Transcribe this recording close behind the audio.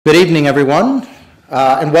Good evening, everyone,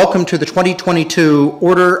 and welcome to the 2022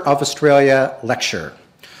 Order of Australia Lecture.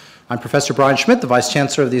 I'm Professor Brian Schmidt, the Vice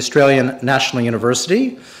Chancellor of the Australian National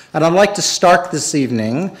University, and I'd like to start this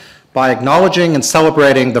evening by acknowledging and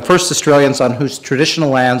celebrating the first Australians on whose traditional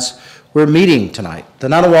lands we're meeting tonight, the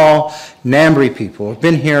Ngunnawal Ngambri people, who have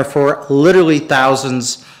been here for literally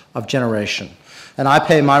thousands of generations, and I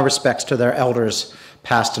pay my respects to their elders,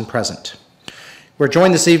 past and present. We're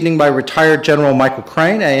joined this evening by retired General Michael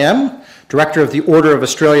Crane, AM, Director of the Order of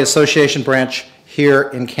Australia Association branch here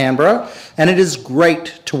in Canberra, and it is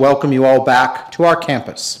great to welcome you all back to our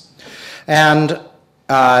campus. And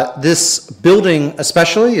this building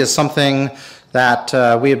especially is something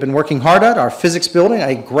that we have been working hard at, our physics building,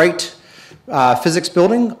 a great physics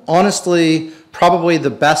building, honestly probably the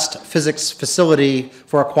best physics facility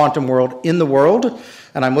for a quantum world in the world.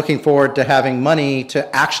 And I'm looking forward to having money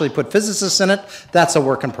to actually put physicists in it. That's a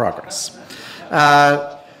work in progress.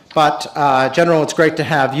 General, it's great to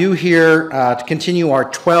have you here to continue our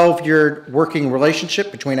 12-year working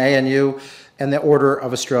relationship between ANU and the Order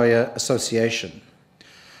of Australia Association.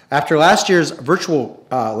 After last year's virtual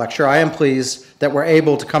lecture, I am pleased that we're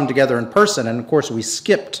able to come together in person, and of course we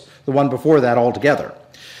skipped the one before that altogether.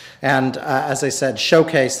 And as I said,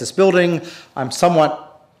 showcase this building. I'm somewhat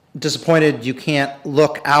disappointed you can't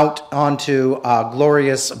look out onto a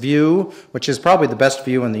glorious view, which is probably the best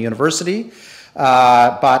view in the university,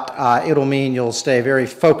 but it'll mean you'll stay very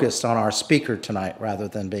focused on our speaker tonight rather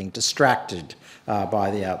than being distracted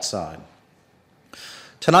by the outside.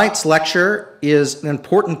 Tonight's lecture is an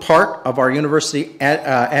important part of our university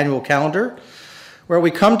annual calendar, where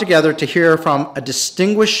we come together to hear from a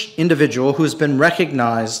distinguished individual who's been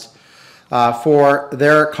recognized for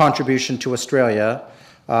their contribution to Australia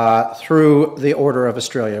through the Order of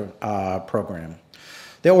Australia program.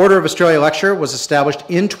 The Order of Australia Lecture was established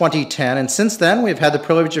in 2010, and since then we've had the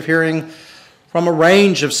privilege of hearing from a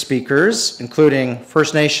range of speakers, including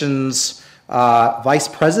First Nations Vice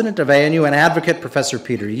President of ANU and Advocate Professor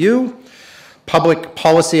Peter Yu, Public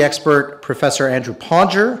Policy Expert Professor Andrew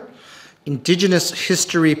Podger, Indigenous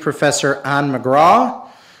History Professor Anne McGrath,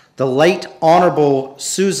 the late Honourable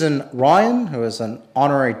Susan Ryan, who is an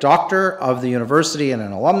honorary doctor of the university and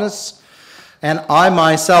an alumnus, and I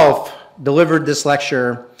myself delivered this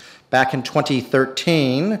lecture back in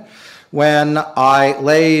 2013 when I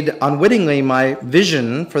laid unwittingly my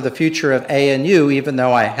vision for the future of ANU, even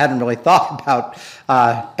though I hadn't really thought about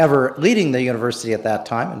ever leading the university at that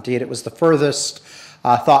time. Indeed, it was the furthest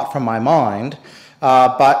thought from my mind.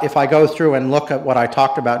 But if I go through and look at what I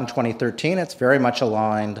talked about in 2013, it's very much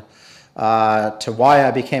aligned to why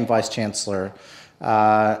I became Vice Chancellor.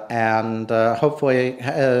 And hopefully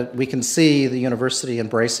we can see the university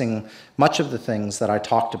embracing much of the things that I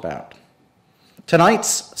talked about.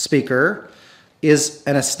 Tonight's speaker is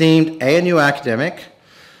an esteemed ANU academic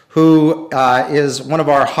who is one of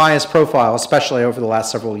our highest profile, especially over the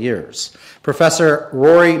last several years. Professor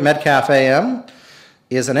Rory Medcalf AM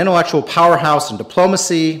is an intellectual powerhouse in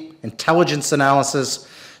diplomacy, intelligence analysis,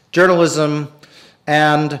 journalism,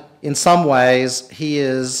 and in some ways he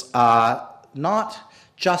is not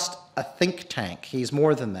just a think tank. He's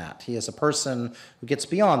more than that. He is a person who gets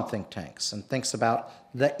beyond think tanks and thinks about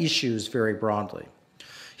the issues very broadly.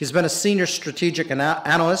 He's been a senior strategic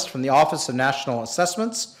analyst from the Office of National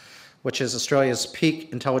Assessments, which is Australia's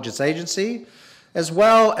peak intelligence agency, as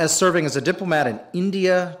well as serving as a diplomat in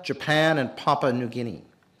India, Japan, and Papua New Guinea.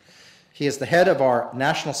 He is the head of our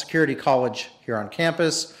National Security College here on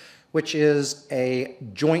campus, which is a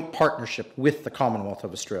joint partnership with the Commonwealth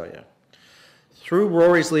of Australia. Through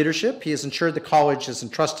Rory's leadership, he has ensured the college is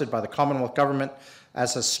entrusted by the Commonwealth Government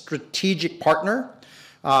as a strategic partner,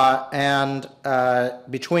 and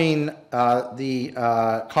between the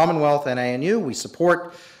Commonwealth and ANU, we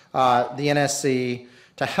support the NSC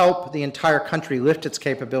to help the entire country lift its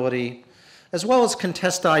capability, as well as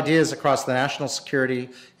contest ideas across the national security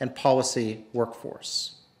and policy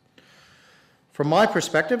workforce. From my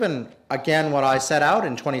perspective, and again what I set out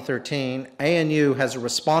in 2013, ANU has a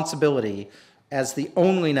responsibility as the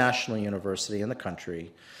only national university in the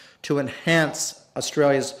country to enhance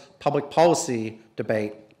Australia's public policy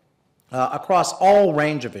debate across all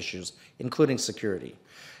range of issues, including security.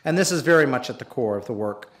 And this is very much at the core of the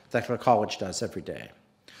work that the college does every day.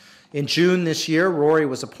 In June this year, Rory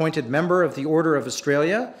was appointed member of the Order of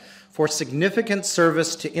Australia for significant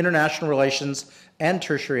service to international relations and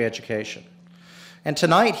tertiary education. And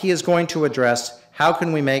tonight he is going to address how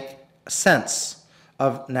can we make sense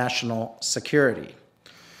of national security.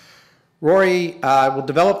 Rory will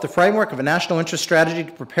develop the framework of a national interest strategy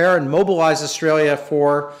to prepare and mobilize Australia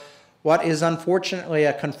for what is unfortunately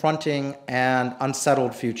a confronting and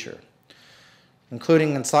unsettled future,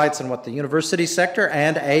 including insights on what the university sector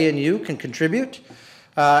and ANU can contribute.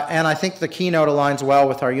 And I think the keynote aligns well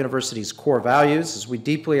with our university's core values, as we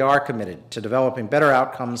deeply are committed to developing better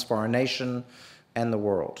outcomes for our nation and the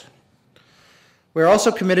world. We're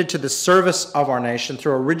also committed to the service of our nation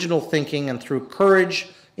through original thinking and through courage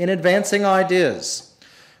in advancing ideas.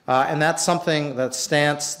 And that's something, that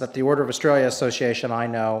stance that the Order of Australia Association, I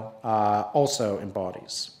know, also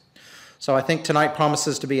embodies. So I think tonight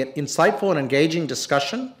promises to be an insightful and engaging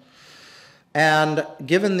discussion. And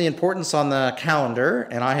given the importance on the calendar,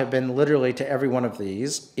 and I have been literally to every one of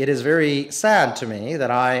these, it is very sad to me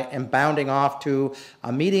that I am bounding off to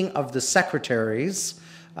a meeting of the secretaries,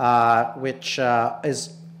 which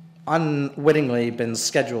is unwittingly been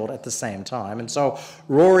scheduled at the same time. And so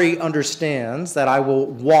Rory understands that I will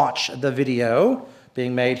watch the video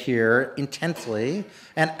being made here intensely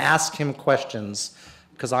and ask him questions,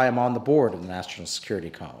 because I am on the board of the National Security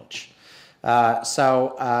College.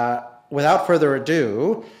 Without further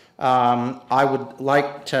ado, I would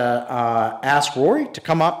like to ask Rory to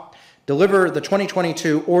come up, deliver the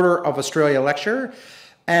 2022 Order of Australia lecture,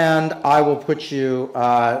 and I will put you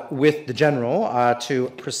with the General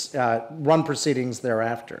to run proceedings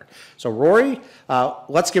thereafter. So Rory,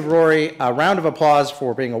 let's give Rory a round of applause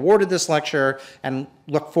for being awarded this lecture, and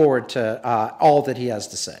look forward to all that he has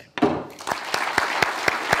to say.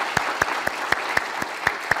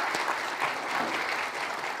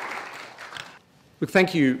 Look,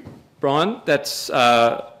 thank you, Brian. That's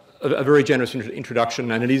a very generous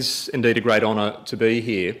introduction, and it is indeed a great honour to be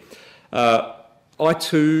here. I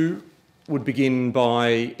too would begin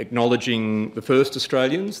by acknowledging the first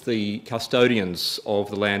Australians, the custodians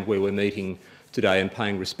of the land where we're meeting today, and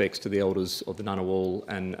paying respects to the elders of the Ngunnawal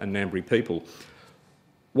and Ngambri people.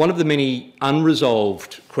 One of the many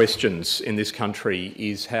unresolved questions in this country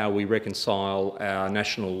is how we reconcile our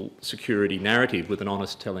national security narrative with an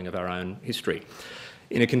honest telling of our own history.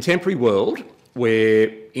 In a contemporary world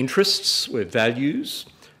where interests, where values,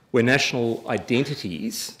 where national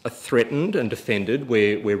identities are threatened and defended,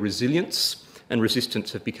 where resilience and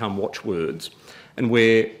resistance have become watchwords, and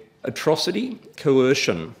where atrocity,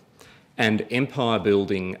 coercion and empire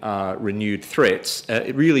building are renewed threats,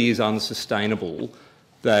 it really is unsustainable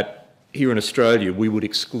that here in Australia we would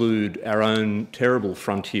exclude our own terrible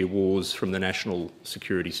frontier wars from the national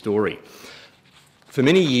security story. For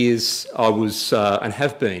many years I was and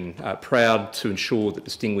have been proud to ensure that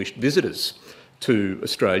distinguished visitors to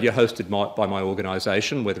Australia, hosted by my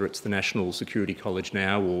organisation, whether it's the National Security College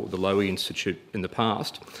now or the Lowy Institute in the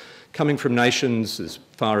past, coming from nations as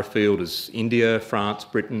far afield as India, France,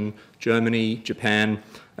 Britain, Germany, Japan,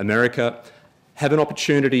 America, have an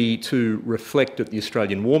opportunity to reflect at the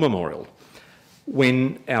Australian War Memorial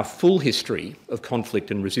when our full history of conflict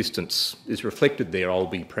and resistance is reflected there. I'll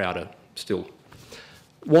be prouder still.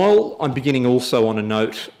 While I'm beginning also on a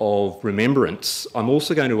note of remembrance, I'm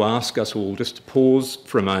also going to ask us all just to pause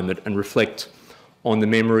for a moment and reflect on the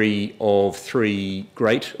memory of three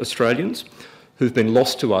great Australians who've been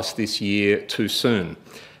lost to us this year too soon.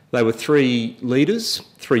 They were three leaders,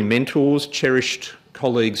 three mentors, cherished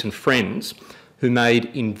colleagues and friends who made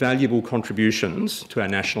invaluable contributions to our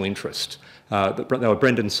national interest. They were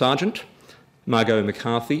Brendan Sargent, Margot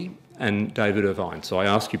McCarthy and David Irvine. So I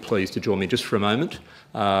ask you please to join me just for a moment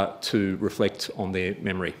to reflect on their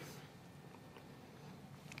memory.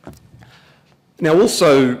 Now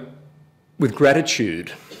also, with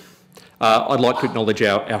gratitude, I'd like to acknowledge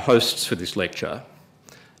our hosts for this lecture,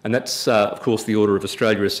 and that's of course the Order of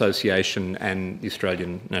Australia Association and the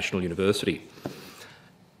Australian National University.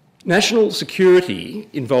 National security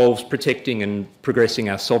involves protecting and progressing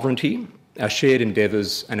our sovereignty, our shared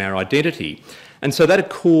endeavours and our identity. And so that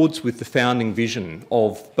accords with the founding vision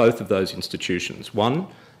of both of those institutions. One,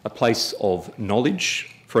 a place of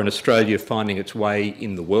knowledge for an Australia finding its way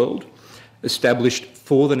in the world, established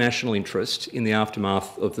for the national interest in the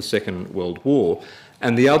aftermath of the Second World War.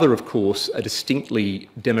 And the other, of course, a distinctly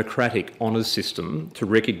democratic honours system to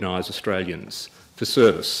recognise Australians for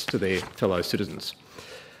service to their fellow citizens.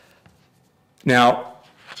 Now,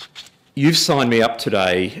 you've signed me up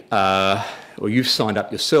today, or you've signed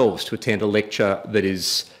up yourselves to attend a lecture that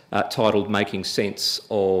is titled Making Sense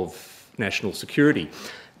of National Security.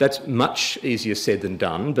 That's much easier said than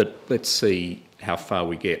done, but let's see how far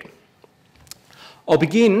we get. I'll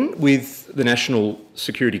begin with the National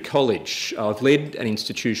Security College. I've led an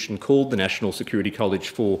institution called the National Security College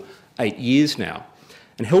for 8 years now,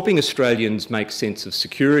 and helping Australians make sense of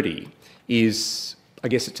security is, I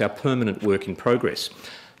guess it's our permanent work in progress.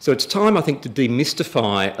 So it's time, I think, to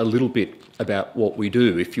demystify a little bit about what we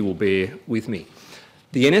do, if you will bear with me.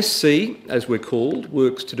 The NSC, as we're called,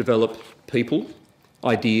 works to develop people,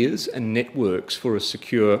 ideas and networks for a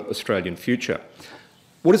secure Australian future.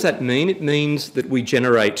 What does that mean? It means that we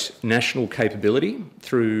generate national capability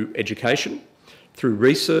through education, through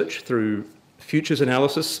research, through futures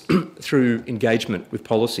analysis, through engagement with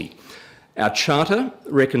policy. Our charter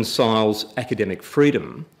reconciles academic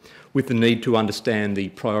freedom with the need to understand the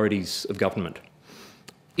priorities of government.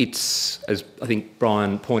 It's, as I think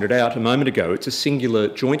Brian pointed out a moment ago, it's a singular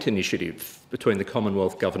joint initiative between the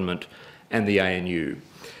Commonwealth Government and the ANU,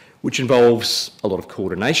 which involves a lot of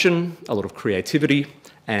coordination, a lot of creativity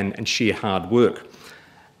and sheer hard work.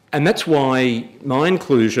 And that's why my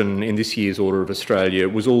inclusion in this year's Order of Australia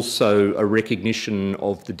was also a recognition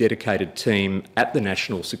of the dedicated team at the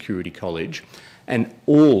National Security College and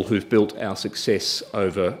all who've built our success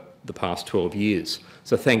over the past 12 years.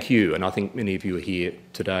 So thank you, and I think many of you are here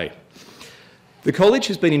today. The college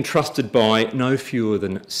has been entrusted by no fewer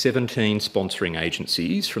than 17 sponsoring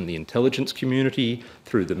agencies, from the intelligence community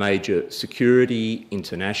through the major security,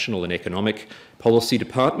 international and economic policy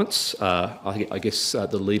departments, I guess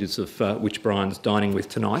the leaders of which Brian's dining with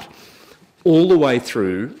tonight, all the way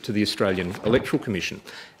through to the Australian Electoral Commission.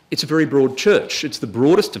 It's a very broad church. It's the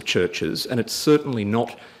broadest of churches, and it's certainly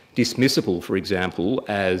not dismissible, for example,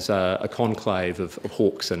 as a conclave of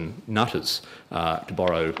hawks and nutters, to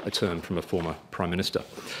borrow a term from a former Prime Minister.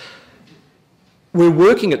 We're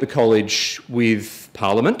working at the college with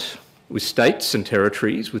Parliament, with states and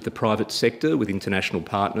territories, with the private sector, with international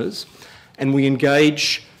partners, and we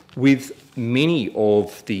engage with many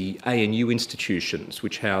of the ANU institutions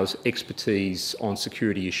which house expertise on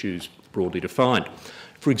security issues broadly defined.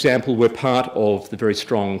 For example, we're part of the very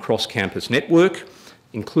strong cross-campus network,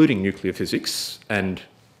 including nuclear physics, and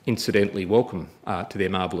incidentally welcome to their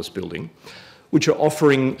marvellous building, which are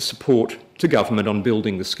offering support to government on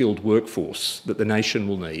building the skilled workforce that the nation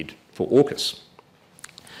will need for AUKUS.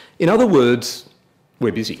 In other words,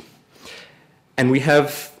 we're busy. And we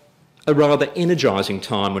have a rather energising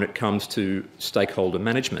time when it comes to stakeholder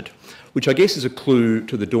management, which I guess is a clue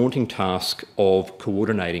to the daunting task of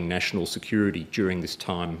coordinating national security during this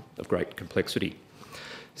time of great complexity.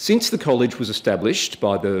 Since the college was established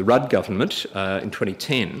by the Rudd government in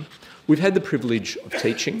 2010, we've had the privilege of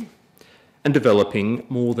teaching and developing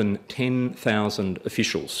more than 10,000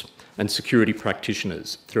 officials and security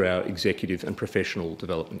practitioners through our executive and professional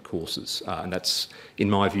development courses. And that's, in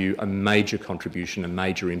my view, a major contribution, a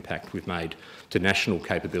major impact we've made to national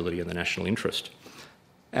capability and the national interest.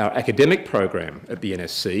 Our academic program at the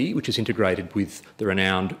NSC, which is integrated with the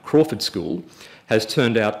renowned Crawford School, has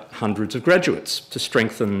turned out hundreds of graduates to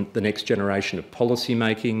strengthen the next generation of policy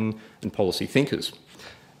making and policy thinkers.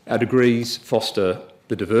 Our degrees foster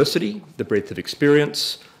the diversity, the breadth of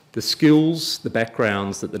experience, the skills, the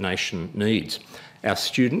backgrounds that the nation needs. Our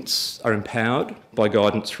students are empowered by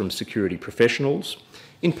guidance from security professionals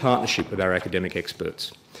in partnership with our academic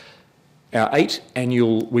experts. Our 8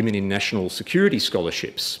 annual Women in National Security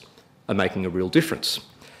scholarships are making a real difference.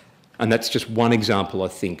 And that's just one example, I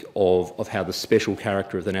think, of how the special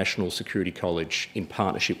character of the National Security College in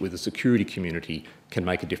partnership with the security community can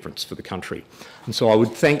make a difference for the country. And so I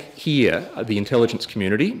would thank here the intelligence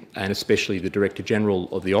community, and especially the Director-General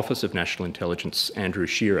of the Office of National Intelligence, Andrew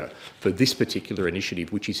Shearer, for this particular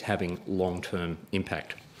initiative, which is having long-term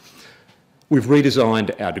impact. We've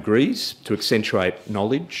redesigned our degrees to accentuate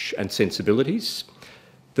knowledge and sensibilities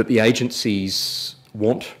that the agencies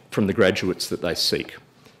want from the graduates that they seek.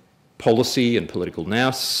 Policy and political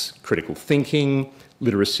nous, critical thinking,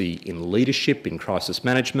 literacy in leadership, in crisis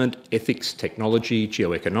management, ethics, technology,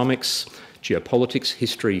 geoeconomics, geopolitics,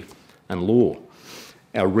 history and law.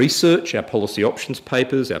 Our research, our policy options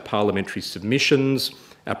papers, our parliamentary submissions,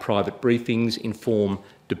 our private briefings inform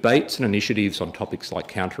debates and initiatives on topics like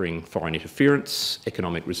countering foreign interference,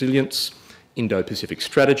 economic resilience, Indo-Pacific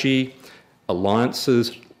strategy,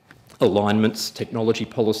 alliances, alignments, technology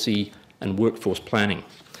policy and workforce planning.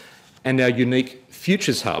 And our unique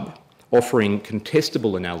Futures Hub, offering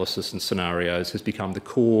contestable analysis and scenarios, has become the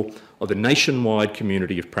core of a nationwide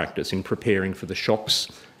community of practice in preparing for the shocks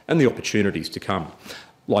and the opportunities to come.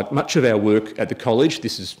 Like much of our work at the college,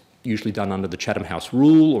 this is usually done under the Chatham House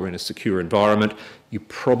rule or in a secure environment. You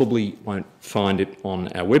probably won't find it on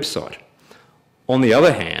our website. On the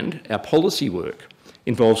other hand, our policy work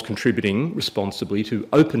involves contributing responsibly to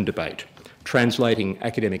open debate, translating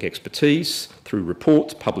academic expertise through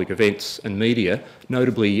reports, public events and media,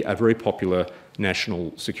 notably a very popular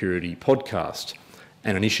national security podcast,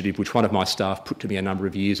 an initiative which one of my staff put to me a number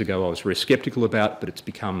of years ago I was very sceptical about, but it's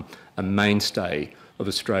become a mainstay of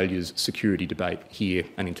Australia's security debate here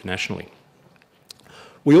and internationally.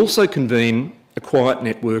 We also convene a quiet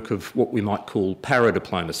network of what we might call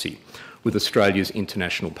para-diplomacy with Australia's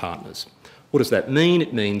international partners. What does that mean?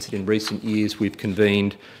 It means that in recent years we've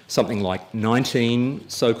convened something like 19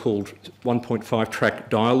 so-called 1.5 track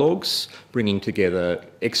dialogues, bringing together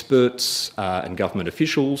experts and government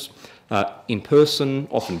officials in person,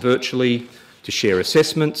 often virtually, to share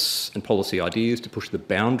assessments and policy ideas, to push the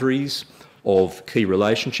boundaries of key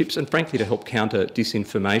relationships and frankly to help counter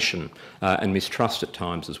disinformation and mistrust at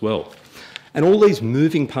times as well. And all these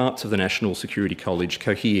moving parts of the National Security College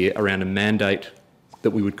cohere around a mandate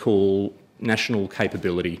that we would call national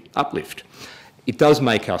capability uplift. It does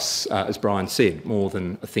make us, as Brian said, more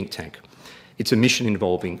than a think tank. It's a mission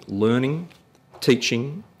involving learning,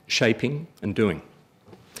 teaching, shaping and doing.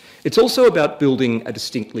 It's also about building a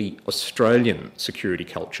distinctly Australian security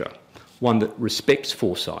culture, one that respects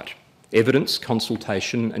foresight, evidence,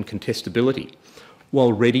 consultation and contestability,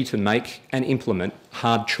 while ready to make and implement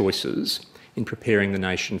hard choices in preparing the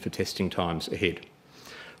nation for testing times ahead.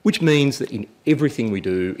 Which means that in everything we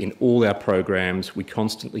do, in all our programs, we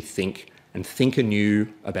constantly think and think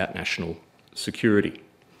anew about national security.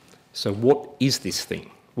 So what is this thing?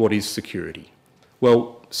 What is security?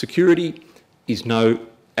 Well, security is no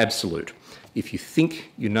absolute. If you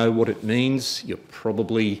think you know what it means, you're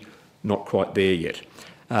probably not quite there yet.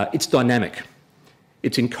 It's dynamic.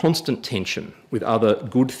 It's in constant tension with other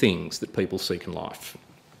good things that people seek in life.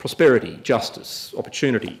 Prosperity, justice,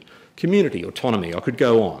 opportunity, community, autonomy, I could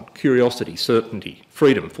go on, curiosity, certainty,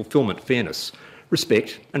 freedom, fulfilment, fairness,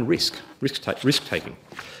 respect and risk-taking.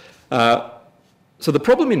 So the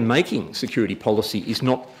problem in making security policy is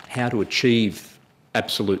not how to achieve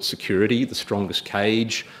absolute security, the strongest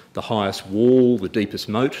cage, the highest wall, the deepest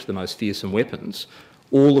moat, the most fearsome weapons,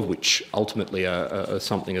 all of which ultimately are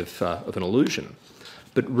something of an illusion,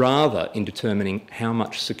 but rather in determining how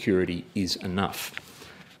much security is enough.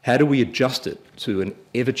 How do we adjust it to an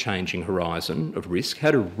ever-changing horizon of risk? How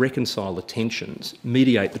to reconcile the tensions,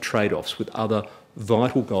 mediate the trade-offs with other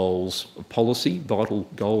vital goals of policy, vital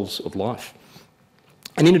goals of life?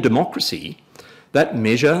 And in a democracy, that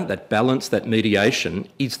measure, that balance, that mediation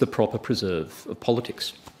is the proper preserve of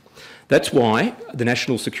politics. That's why the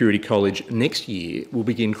National Security College next year will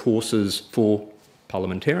begin courses for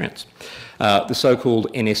parliamentarians. The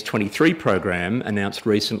so-called NS23 program, announced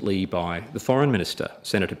recently by the Foreign Minister,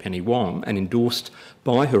 Senator Penny Wong, and endorsed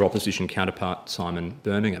by her opposition counterpart, Simon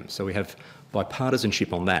Birmingham. So we have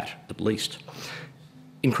bipartisanship on that, at least.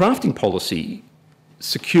 In crafting policy,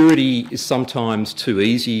 security is sometimes too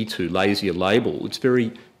easy, too lazy a label. Its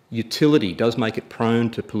very utility does make it prone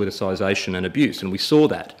to politicisation and abuse, and we saw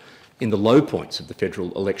that in the low points of the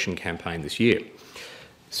federal election campaign this year.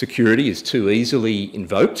 Security is too easily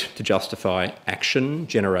invoked to justify action,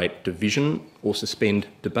 generate division or suspend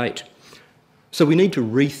debate. So we need to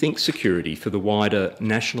rethink security for the wider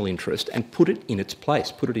national interest and put it in its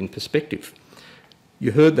place, put it in perspective.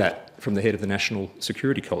 You heard that from the head of the National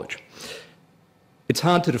Security College. It's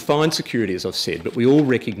hard to define security, as I've said, but we all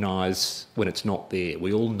recognise when it's not there.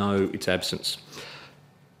 We all know its absence.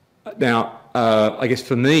 Now, I guess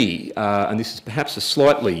for me, and this is perhaps a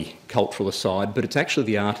slightly cultural aside, but it's actually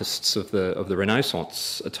the artists of the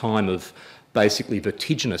Renaissance, a time of basically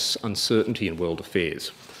vertiginous uncertainty in world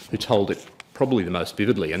affairs, who told it probably the most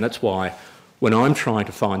vividly. And that's why when I'm trying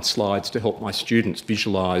to find slides to help my students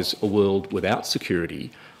visualise a world without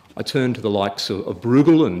security, I turn to the likes of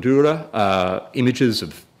Bruegel and Dürer, images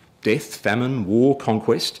of death, famine, war,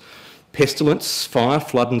 conquest, pestilence, fire,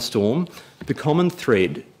 flood and storm. The common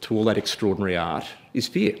thread to all that extraordinary art is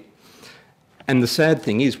fear. And the sad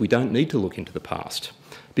thing is we don't need to look into the past,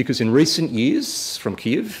 because in recent years, from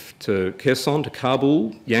Kiev to Kherson to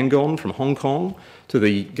Kabul, Yangon, from Hong Kong to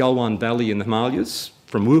the Galwan Valley in the Himalayas,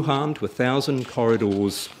 from Wuhan to 1,000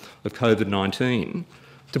 corridors of COVID-19,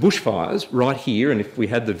 to bushfires right here, and if we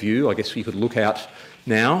had the view, I guess we could look out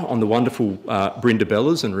now on the wonderful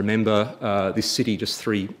Brindabellas and remember this city just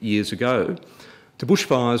 3 years ago, to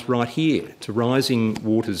bushfires right here, to rising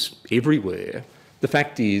waters everywhere. The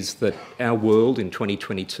fact is that our world in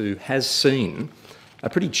 2022 has seen a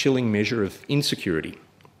pretty chilling measure of insecurity,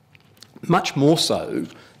 much more so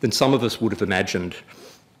than some of us would have imagined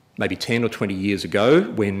maybe 10 or 20 years ago,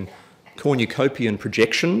 when cornucopian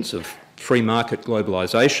projections of free market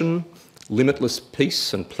globalisation, limitless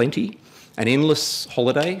peace and plenty, an endless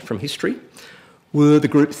holiday from history were the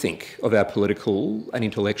groupthink of our political and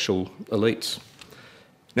intellectual elites.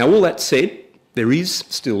 Now, all that said, there is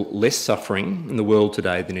still less suffering in the world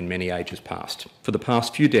today than in many ages past. For the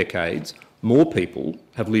past few decades, more people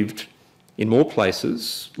have lived in more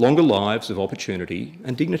places, longer lives of opportunity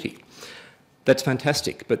and dignity. That's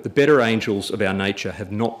fantastic, but the better angels of our nature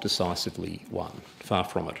have not decisively won, far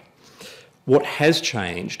from it. What has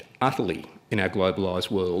changed utterly in our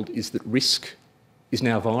globalised world is that risk is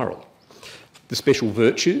now viral. The special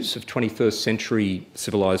virtues of 21st century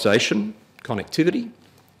civilisation, connectivity,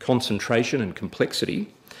 concentration and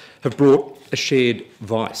complexity, have brought a shared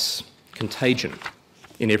vice, contagion,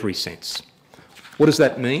 in every sense. What does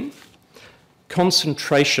that mean?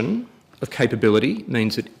 Concentration of capability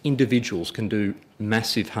means that individuals can do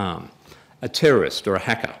massive harm. A terrorist or a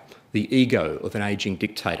hacker, the ego of an ageing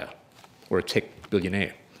dictator or a tech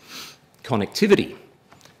billionaire. Connectivity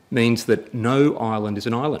means that no island is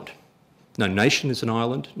an island. No nation is an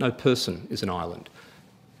island, no person is an island.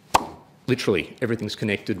 Literally, everything's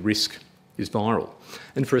connected, risk is viral.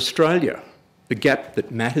 And for Australia, the gap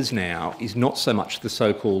that matters now is not so much the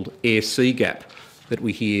so-called air-sea gap that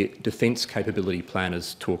we hear defence capability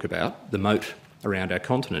planners talk about, the moat around our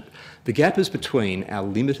continent. The gap is between our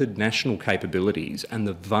limited national capabilities and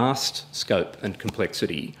the vast scope and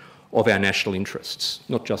complexity of our national interests,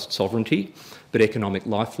 not just sovereignty, but economic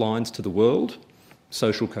lifelines to the world,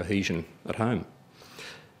 social cohesion at home.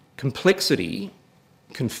 Complexity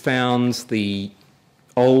confounds the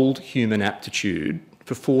old human aptitude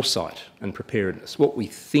for foresight and preparedness, what we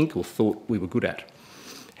think or thought we were good at.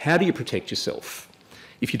 How do you protect yourself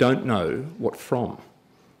if you don't know what from?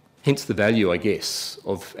 Hence the value, I guess,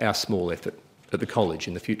 of our small effort at the college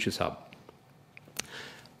in the Futures Hub.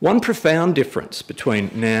 One profound difference between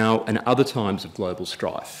now and other times of global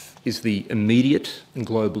strife is the immediate and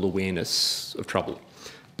global awareness of trouble.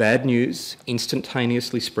 Bad news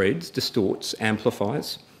instantaneously spreads, distorts,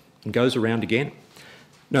 amplifies, and goes around again.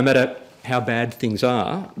 No matter how bad things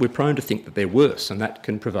are, we're prone to think that they're worse, and that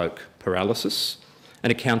can provoke paralysis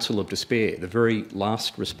and a counsel of despair, the very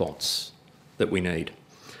last response that we need.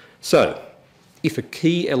 So, if a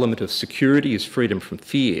key element of security is freedom from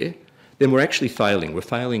fear, then we're actually failing. We're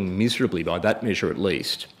failing miserably by that measure at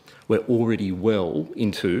least. We're already well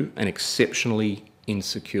into an exceptionally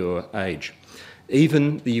insecure age.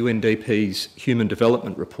 Even the UNDP's Human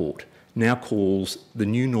Development Report now calls the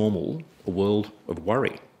new normal a world of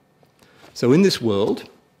worry. So in this world,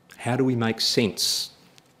 how do we make sense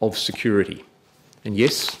of security? And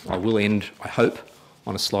yes, I will end, I hope,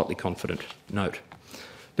 on a slightly confident note.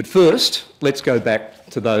 But first, let's go back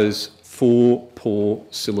to those 4 poor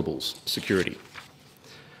syllables, security.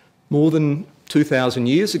 More than 2,000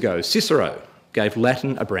 years ago, Cicero gave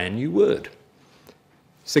Latin a brand new word,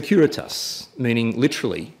 securitas, meaning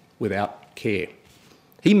literally without care.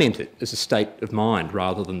 He meant it as a state of mind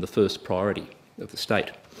rather than the first priority of the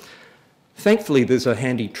state. Thankfully, there's a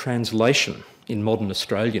handy translation in modern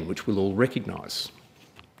Australian which we'll all recognise.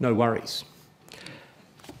 No worries.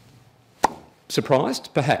 Surprised?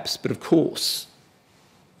 Perhaps, but of course,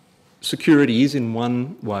 security is in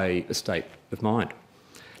one way a state of mind.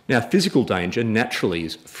 Now, physical danger naturally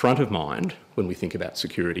is front of mind when we think about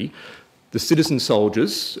security. The citizen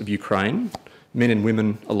soldiers of Ukraine, men and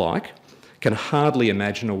women alike, can hardly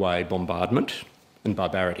imagine away bombardment and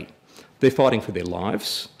barbarity. They're fighting for their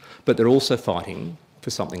lives, but they're also fighting for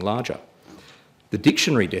something larger. The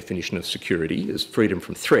dictionary definition of security as freedom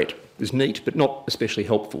from threat is neat, but not especially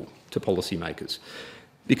helpful to policymakers,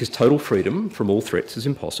 because total freedom from all threats is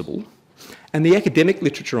impossible, and the academic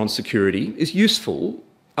literature on security is useful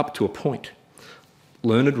up to a point.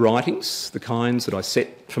 Learned writings, the kinds that I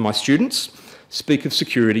set for my students, speak of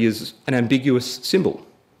security as an ambiguous symbol,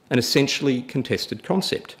 an essentially contested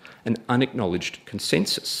concept, an unacknowledged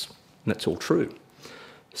consensus, and that's all true.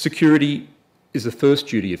 Security is the first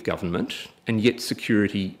duty of government, and yet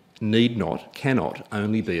security need not, cannot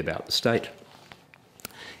only be about the state.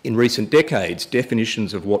 In recent decades,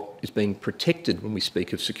 definitions of what is being protected when we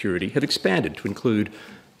speak of security have expanded to include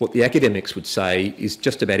what the academics would say is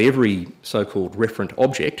just about every so-called referent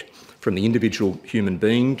object, from the individual human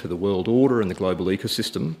being to the world order and the global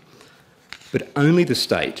ecosystem, but only the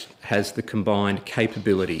state has the combined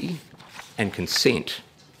capability and consent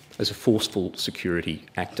as a forceful security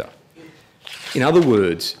actor. In other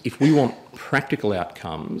words, if we want practical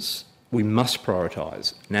outcomes, we must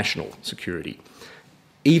prioritise national security,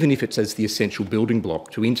 even if it's as the essential building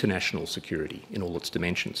block to international security in all its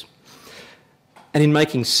dimensions. And in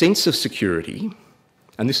making sense of security,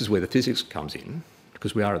 and this is where the physics comes in,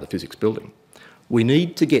 because we are at the physics building, we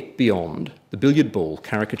need to get beyond the billiard ball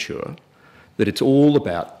caricature that it's all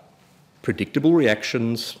about predictable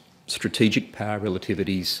reactions, strategic power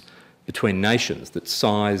relativities between nations, that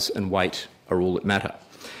size and weight are all that matter.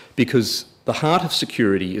 Because the heart of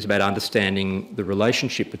security is about understanding the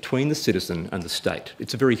relationship between the citizen and the state.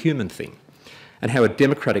 It's a very human thing, and how a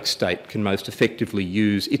democratic state can most effectively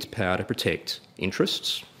use its power to protect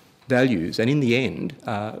interests, values, and in the end,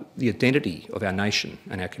 the identity of our nation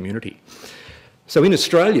and our community. So in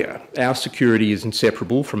Australia, our security is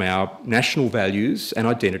inseparable from our national values and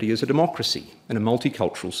identity as a democracy and a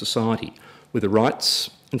multicultural society, where the rights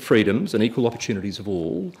and freedoms and equal opportunities of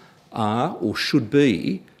all are, or should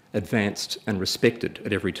be, advanced and respected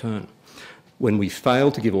at every turn. When we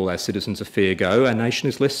fail to give all our citizens a fair go, our nation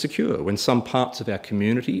is less secure. When some parts of our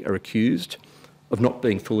community are accused of not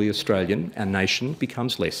being fully Australian, our nation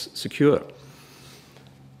becomes less secure.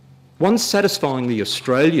 One satisfyingly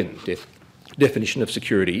Australian definition of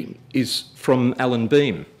security is from Alan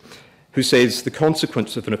Beam, who says the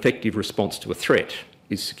consequence of an effective response to a threat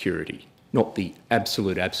is security, not the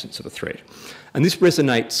absolute absence of a threat. And this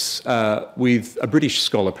resonates with a British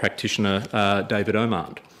scholar practitioner, David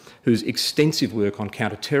Omand, whose extensive work on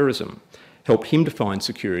counter-terrorism helped him define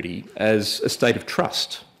security as a state of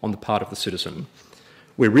trust on the part of the citizen,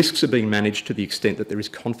 where risks are being managed to the extent that there is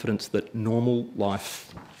confidence that normal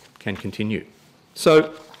life can continue.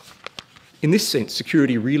 So, in this sense,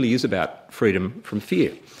 security really is about freedom from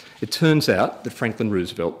fear. It turns out that Franklin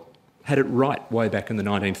Roosevelt had it right way back in the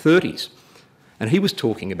 1930s. And he was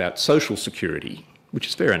talking about social security, which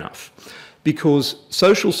is fair enough, because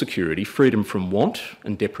social security, freedom from want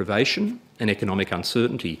and deprivation and economic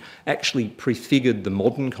uncertainty, actually prefigured the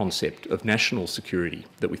modern concept of national security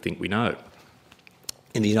that we think we know.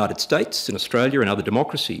 In the United States, in Australia and other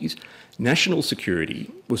democracies, national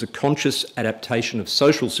security was a conscious adaptation of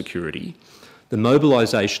social security, the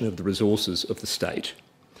mobilisation of the resources of the state,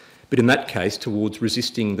 but in that case towards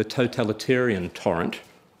resisting the totalitarian torrent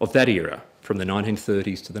of that era, from the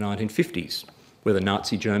 1930s to the 1950s, whether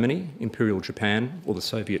Nazi Germany, Imperial Japan, or the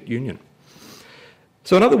Soviet Union.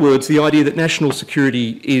 So in other words, the idea that national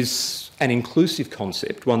security is an inclusive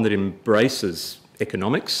concept, one that embraces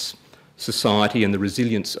economics, society, and the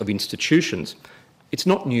resilience of institutions, it's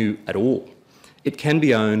not new at all. It can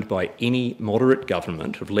be owned by any moderate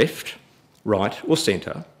government of left, right, or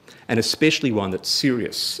centre, and especially one that's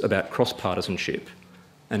serious about cross-partisanship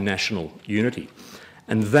and national unity.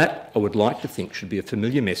 And that, I would like to think, should be a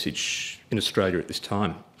familiar message in Australia at this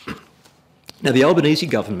time. Now, the Albanese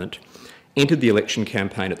government entered the election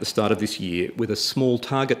campaign at the start of this year with a small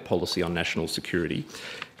target policy on national security.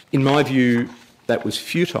 In my view, that was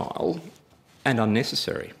futile and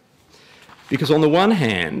unnecessary. Because on the one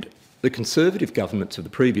hand, the Conservative governments of the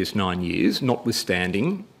previous 9 years,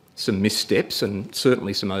 notwithstanding some missteps and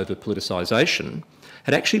certainly some over-politicisation,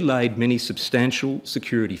 had actually laid many substantial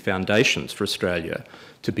security foundations for Australia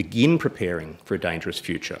to begin preparing for a dangerous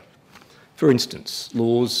future. For instance,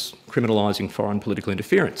 laws criminalising foreign political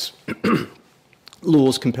interference,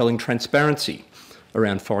 laws compelling transparency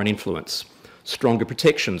around foreign influence, stronger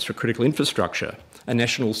protections for critical infrastructure, a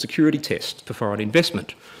national security test for foreign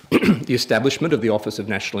investment, the establishment of the Office of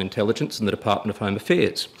National Intelligence and the Department of Home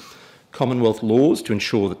Affairs, Commonwealth laws to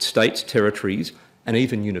ensure that states, territories and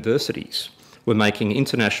even universities were making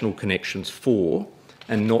international connections for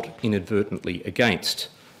and not inadvertently against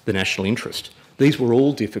the national interest. These were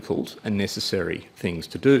all difficult and necessary things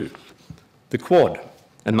to do. The Quad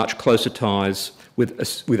and much closer ties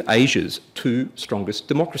with Asia's two strongest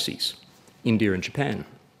democracies, India and Japan.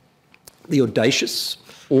 The audacious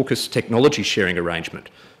AUKUS technology sharing arrangement,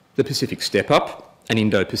 the Pacific Step-Up, an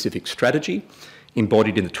Indo-Pacific strategy,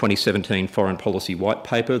 embodied in the 2017 Foreign Policy White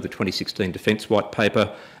Paper, the 2016 Defence White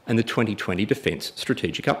Paper and the 2020 Defence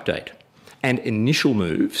Strategic Update, and initial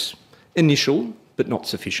moves, initial but not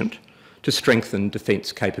sufficient, to strengthen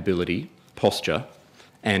defence capability, posture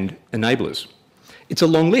and enablers. It's a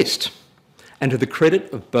long list, and to the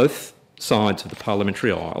credit of both sides of the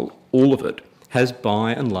parliamentary aisle, all of it has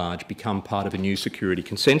by and large become part of a new security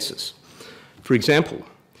consensus. For example,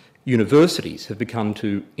 universities have begun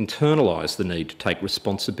to internalise the need to take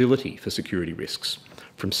responsibility for security risks,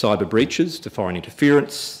 from cyber breaches to foreign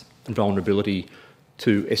interference and vulnerability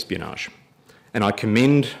to espionage. And I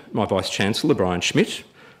commend my Vice-Chancellor, Brian Schmidt,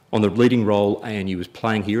 on the leading role ANU is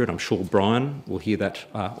playing here, and I'm sure Brian will hear that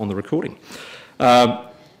on the recording.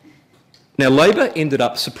 Now, Labor ended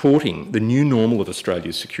up supporting the new normal of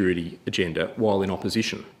Australia's security agenda while in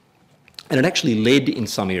opposition. And it actually led in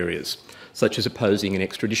some areas, such as opposing an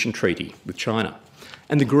extradition treaty with China.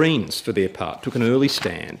 And the Greens, for their part, took an early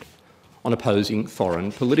stand on opposing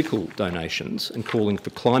foreign political donations and calling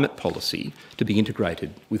for climate policy to be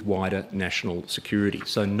integrated with wider national security.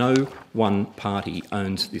 So no one party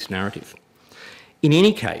owns this narrative. In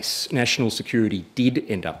any case, national security did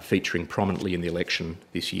end up featuring prominently in the election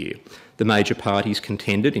this year. The major parties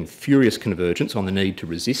contended in furious convergence on the need to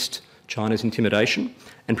resist China's intimidation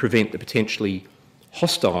and prevent the potentially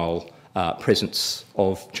hostile presence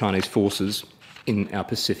of Chinese forces in our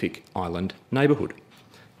Pacific Island neighbourhood.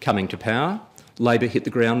 Coming to power, Labor hit the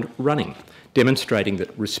ground running, demonstrating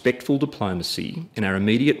that respectful diplomacy in our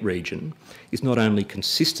immediate region is not only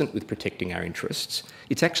consistent with protecting our interests,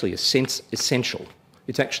 it's actually essential.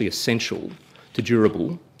 It's actually essential to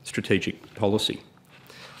durable strategic policy.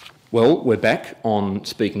 Well, we're back on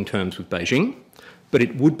speaking terms with Beijing, but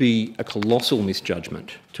it would be a colossal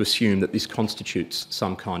misjudgment to assume that this constitutes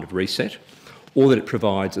some kind of reset or that it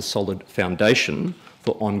provides a solid foundation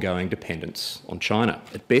for ongoing dependence on China.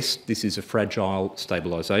 At best, this is a fragile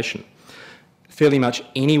stabilisation. Fairly much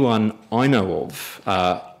anyone I know of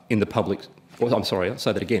in the public, I'm sorry, I'll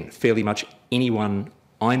say that again, fairly much anyone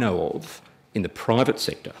I know of in the private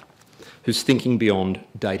sector who's thinking beyond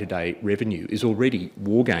day-to-day revenue is already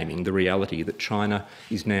wargaming the reality that China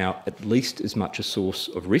is now at least as much a source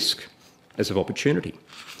of risk as of opportunity.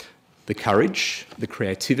 The courage, the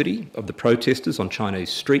creativity of the protesters on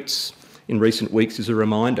Chinese streets in recent weeks is a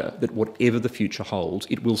reminder that whatever the future holds,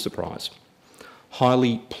 it will surprise.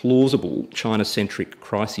 Highly plausible China-centric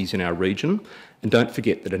crises in our region, and don't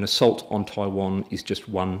forget that an assault on Taiwan is just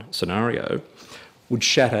one scenario, would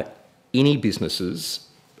shatter any business's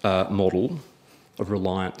model of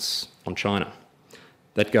reliance on China.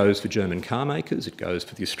 That goes for German car makers, it goes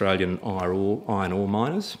for the Australian iron ore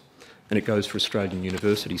miners, and it goes for Australian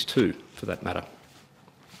universities too, for that matter.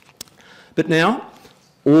 But now,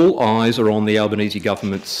 all eyes are on the Albanese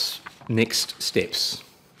government's next steps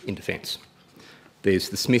in defence. There's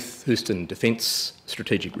the Smith-Houston Defence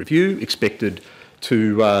Strategic Review, expected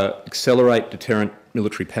to accelerate deterrent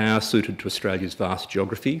military power suited to Australia's vast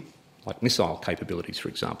geography, like missile capabilities, for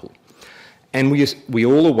example. And we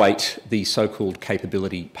all await the so-called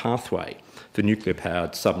capability pathway for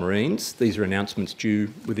nuclear-powered submarines. These are announcements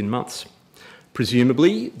due within months.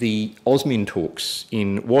 Presumably, the OSMIN talks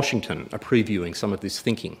in Washington are previewing some of this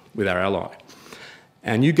thinking with our ally.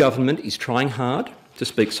 Our new government is trying hard to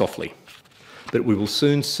speak softly, but we will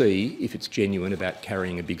soon see if it's genuine about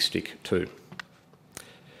carrying a big stick too.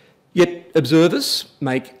 Yet observers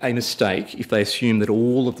make a mistake if they assume that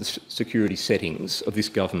all of the security settings of this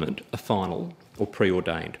government are final or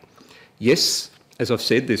preordained. Yes, as I've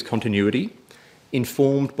said, there's continuity,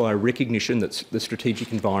 informed by a recognition that the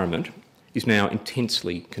strategic environment is now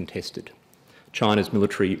intensely contested. China's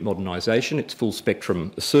military modernisation, its full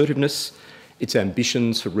spectrum assertiveness, its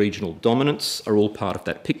ambitions for regional dominance are all part of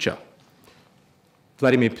that picture.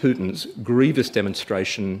 Vladimir Putin's grievous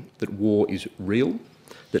demonstration that war is real,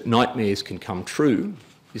 that nightmares can come true,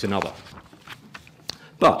 is another.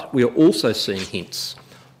 But we are also seeing hints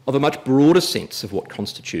of a much broader sense of what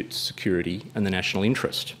constitutes security and the national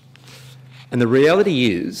interest. And the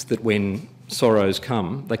reality is that when sorrows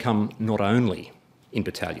come, they come not only in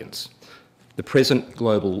battalions. The present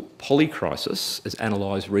global polycrisis, as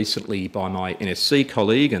analysed recently by my NSC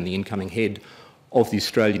colleague and the incoming head of the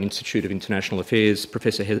Australian Institute of International Affairs,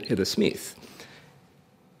 Professor Heather Smith,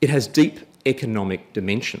 it has deep economic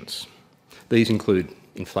dimensions. These include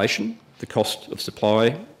inflation, the cost and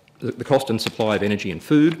supply of energy and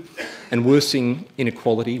food, and worsening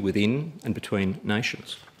inequality within and between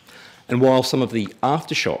nations. And while some of the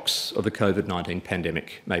aftershocks of the COVID-19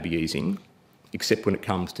 pandemic may be easing, except when it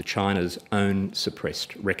comes to China's own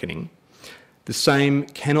suppressed reckoning, the same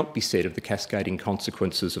cannot be said of the cascading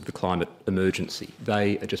consequences of the climate emergency.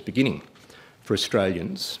 They are just beginning for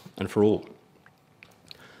Australians and for all.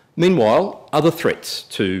 Meanwhile, other threats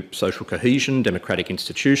to social cohesion, democratic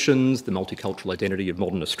institutions, the multicultural identity of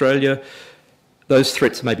modern Australia, those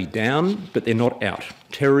threats may be down, but they're not out.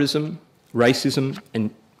 Terrorism, racism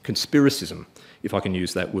and conspiracism, if I can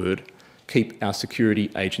use that word, keep our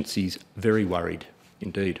security agencies very worried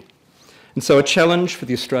indeed. And so a challenge for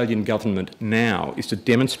the Australian government now is to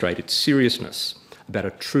demonstrate its seriousness about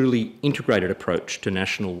a truly integrated approach to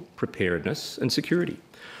national preparedness and security.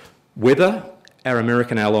 Whether our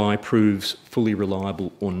American ally proves fully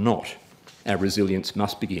reliable or not, our resilience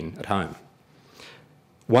must begin at home.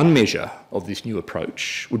 One measure of this new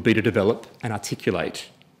approach would be to develop and articulate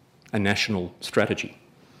a national strategy.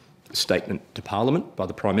 A statement to Parliament by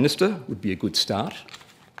the Prime Minister would be a good start,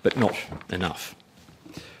 but not enough.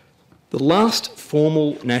 The last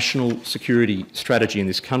formal national security strategy in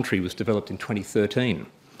this country was developed in 2013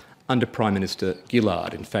 under Prime Minister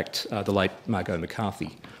Gillard. In fact, the late Margot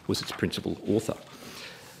McCarthy was its principal author.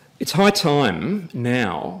 It's high time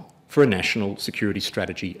now for a national security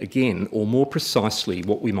strategy again, or more precisely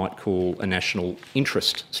what we might call a national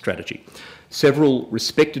interest strategy. Several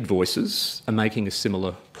respected voices are making a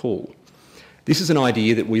similar call. This is an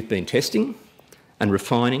idea that we've been testing and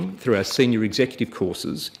refining through our senior executive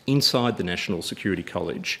courses inside the National Security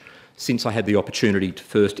College since I had the opportunity to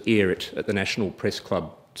first air it at the National Press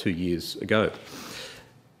Club 2 years ago.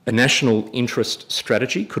 A national interest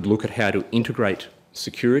strategy could look at how to integrate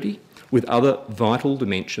security with other vital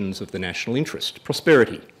dimensions of the national interest: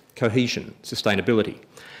 prosperity, cohesion, sustainability,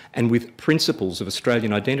 and with principles of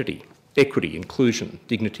Australian identity, equity, inclusion,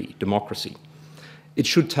 dignity, democracy. It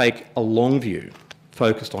should take a long view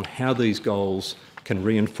focused on how these goals can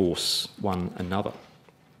reinforce one another.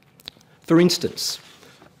 For instance,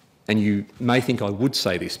 and you may think I would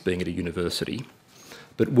say this being at a university,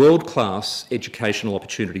 but world-class educational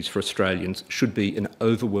opportunities for Australians should be an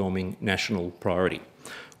overwhelming national priority.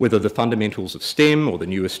 Whether the fundamentals of STEM or the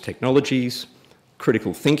newest technologies,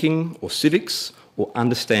 critical thinking or civics, or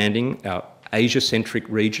understanding our Asia-centric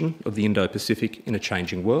region of the Indo-Pacific in a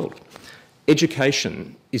changing world.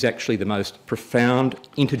 Education is actually the most profound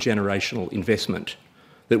intergenerational investment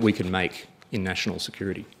that we can make in national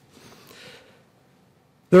security.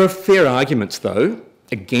 There are fair arguments, though,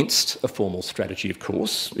 against a formal strategy, of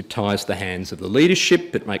course. It ties the hands of the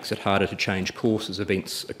leadership, it makes it harder to change course as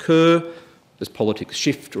events occur, as politics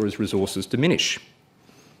shift or as resources diminish.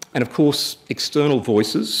 And of course, external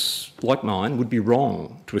voices, like mine, would be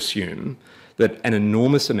wrong to assume that an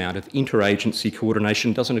enormous amount of interagency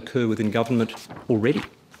coordination doesn't occur within government already.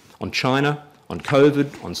 On China, on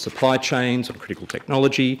COVID, on supply chains, on critical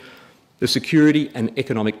technology, the security and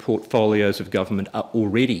economic portfolios of government are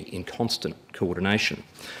already in constant coordination.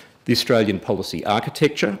 The Australian policy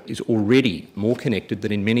architecture is already more connected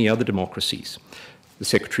than in many other democracies. The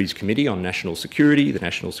Secretary's Committee on National Security, the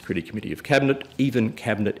National Security Committee of Cabinet, even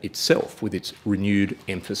Cabinet itself with its renewed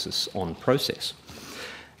emphasis on process.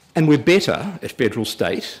 And we're better at federal,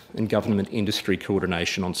 state and government industry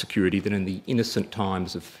coordination on security than in the innocent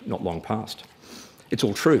times of not long past. It's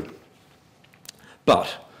all true.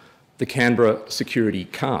 But the Canberra security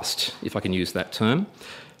cast, if I can use that term,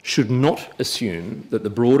 should not assume that the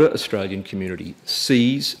broader Australian community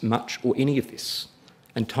sees much or any of this,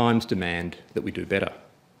 and times demand that we do better.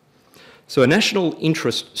 So a national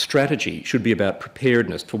interest strategy should be about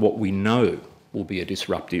preparedness for what we know will be a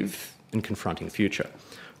disruptive and confronting future.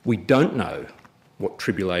 We don't know what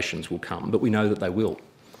tribulations will come, but we know that they will.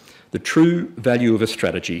 The true value of a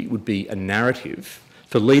strategy would be a narrative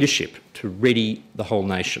for leadership to ready the whole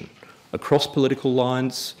nation, across political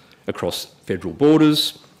lines, across federal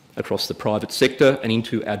borders, across the private sector and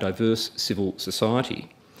into our diverse civil society,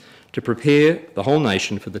 to prepare the whole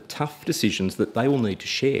nation for the tough decisions that they will need to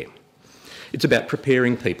share. It's about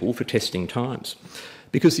preparing people for testing times,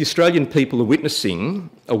 because the Australian people are witnessing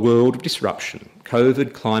a world of disruption: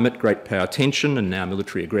 COVID, climate, great power tension and now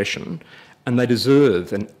military aggression, and they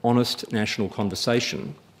deserve an honest national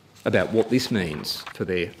conversation about what this means for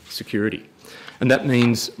their security. And that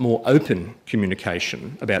means more open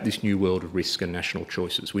communication about this new world of risk and national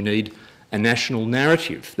choices. We need a national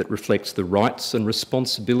narrative that reflects the rights and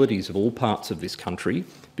responsibilities of all parts of this country,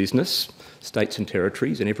 business, states and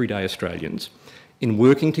territories and everyday Australians, in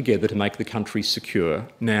working together to make the country secure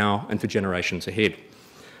now and for generations ahead.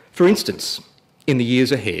 For instance, in the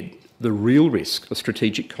years ahead, the real risk of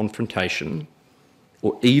strategic confrontation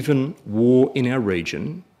or even war in our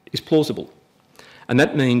region is plausible. And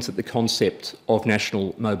that means that the concept of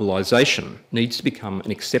national mobilisation needs to become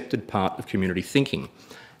an accepted part of community thinking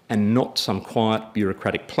and not some quiet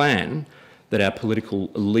bureaucratic plan that our political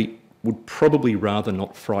elite would probably rather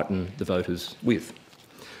not frighten the voters with.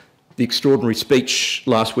 The extraordinary speech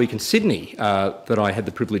last week in Sydney that I had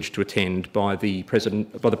the privilege to attend by the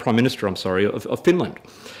Prime Minister of Finland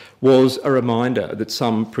was a reminder that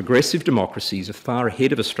some progressive democracies are far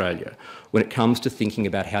ahead of Australia when it comes to thinking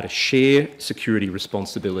about how to share security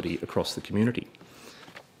responsibility across the community.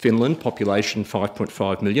 Finland, population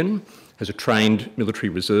 5.5 million, has a trained military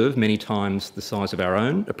reserve many times the size of our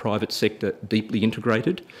own, a private sector deeply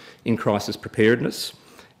integrated in crisis preparedness,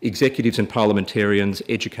 executives and parliamentarians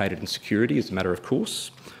educated in security as a matter of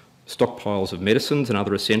course, stockpiles of medicines and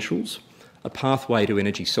other essentials, a pathway to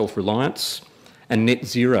energy self-reliance, and net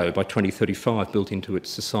zero by 2035 built into its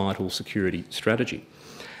societal security strategy.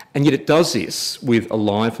 And yet it does this with a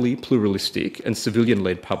lively, pluralistic and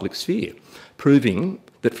civilian-led public sphere, proving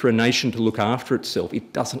that for a nation to look after itself,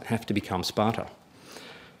 it doesn't have to become Sparta.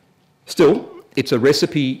 Still, it's a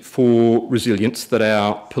recipe for resilience that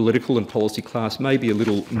our political and policy class may be a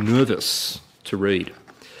little nervous to read.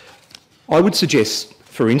 I would suggest,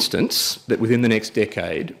 for instance, that within the next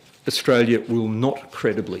decade, Australia will not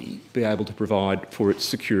credibly be able to provide for its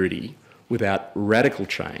security without radical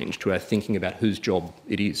change to our thinking about whose job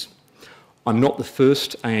it is. I'm not the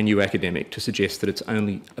first ANU academic to suggest that it's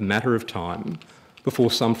only a matter of time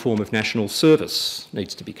before some form of national service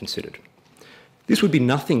needs to be considered. This would be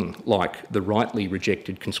nothing like the rightly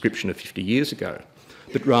rejected conscription of 50 years ago,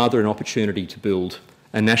 but rather an opportunity to build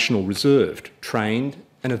a national reserve, trained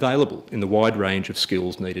and available in the wide range of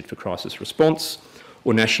skills needed for crisis response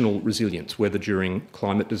or national resilience, whether during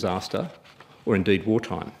climate disaster or indeed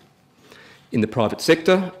wartime. In the private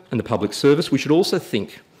sector and the public service, we should also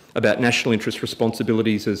think about national interest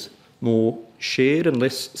responsibilities as more shared and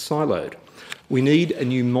less siloed. We need a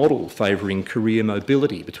new model favouring career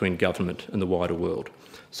mobility between government and the wider world,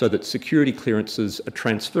 so that security clearances are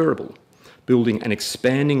transferable, building an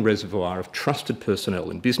expanding reservoir of trusted personnel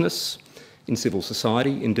in business, in civil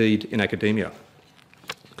society, indeed in academia.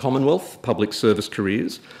 Commonwealth public service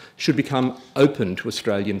careers should become open to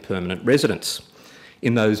Australian permanent residents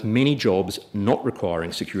in those many jobs not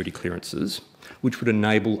requiring security clearances, which would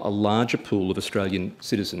enable a larger pool of Australian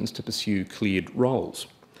citizens to pursue cleared roles.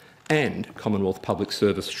 And Commonwealth public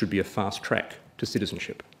service should be a fast track to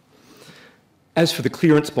citizenship. As for the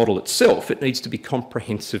clearance model itself, it needs to be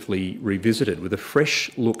comprehensively revisited with a fresh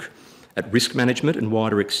look at risk management and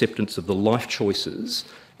wider acceptance of the life choices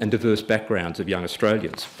and diverse backgrounds of young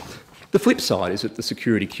Australians. The flip side is that the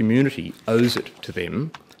security community owes it to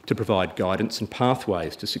them to provide guidance and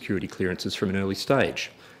pathways to security clearances from an early stage,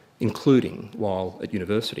 including while at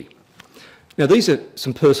university. Now, these are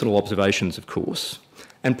some personal observations, of course,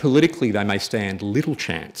 and politically they may stand little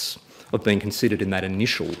chance of being considered in that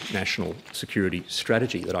initial national security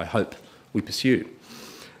strategy that I hope we pursue.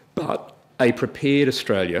 But a prepared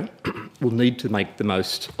Australia will need to make the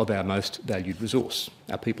most of our most valued resource,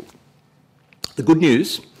 our people. The good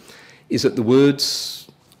news is that the words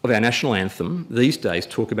of our national anthem these days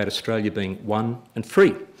talk about Australia being one and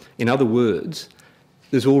free. In other words,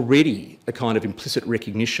 there's already a kind of implicit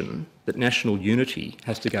recognition that national unity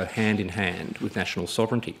has to go hand in hand with national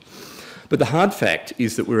sovereignty. But the hard fact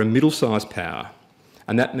is that we're a middle-sized power,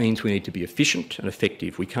 and that means we need to be efficient and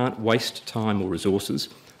effective. We can't waste time or resources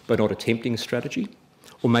by not attempting a strategy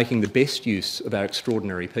or making the best use of our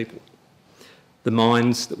extraordinary people, the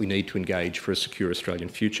minds that we need to engage for a secure Australian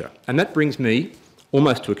future. And that brings me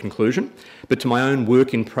almost to a conclusion, but to my own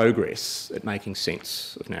work in progress at making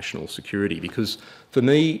sense of national security, because for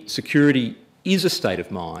me, security is a state of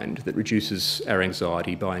mind that reduces our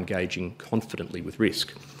anxiety by engaging confidently with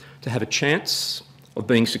risk. To have a chance of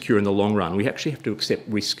being secure in the long run, we actually have to accept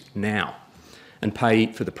risk now and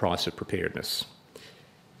pay for the price of preparedness.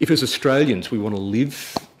 If as Australians we want to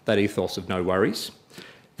live that ethos of no worries,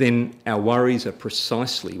 then our worries are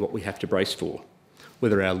precisely what we have to brace for,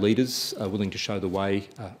 whether our leaders are willing to show the way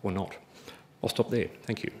or not. I'll stop there.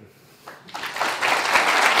 Thank you.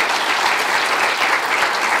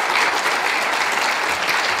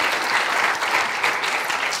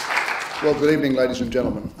 Well, good evening, ladies and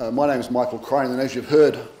gentlemen. My name is Michael Crane, and as you've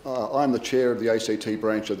heard, I'm the chair of the ACT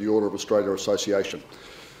branch of the Order of Australia Association.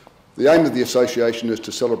 The aim of the association is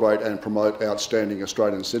to celebrate and promote outstanding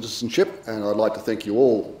Australian citizenship, and I'd like to thank you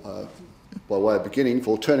all, by way of beginning,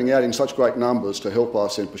 for turning out in such great numbers to help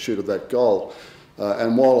us in pursuit of that goal.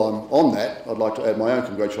 And while I'm on that, I'd like to add my own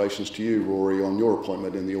congratulations to you, Rory, on your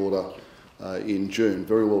appointment in the Order in June.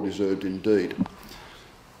 Very well deserved indeed.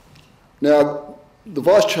 Now, the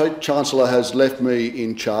Vice-Chancellor has left me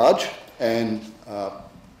in charge, and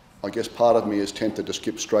I guess part of me is tempted to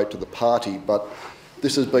skip straight to the party, but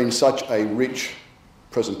this has been such a rich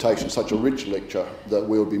presentation, such a rich lecture, that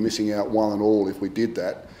we'll be missing out one and all if we did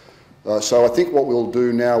that. So I think what we'll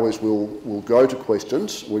do now is we'll go to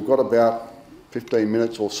questions. We've got about 15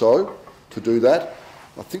 minutes or so to do that.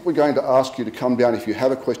 I think we're going to ask you to come down, if you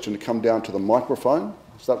have a question, to come down to the microphone.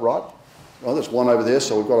 Is that right? Oh, there's one over there,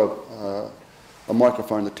 so we've got a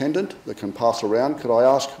microphone attendant that can pass around. Could I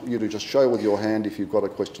ask you to just show with your hand if you've got a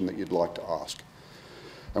question that you'd like to ask?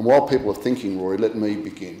 And while people are thinking, Rory, let me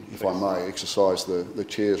begin, if I may, exercise the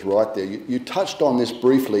chair's right there. You touched on this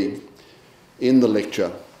briefly in the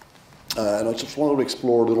lecture, and I just wanted to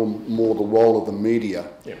explore a little more the role of the media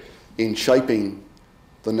in shaping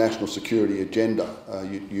the national security agenda.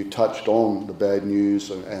 You touched on the bad news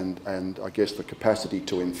and I guess the capacity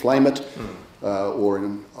to inflame it, or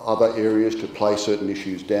in other areas to play certain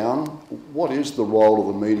issues down. What is the role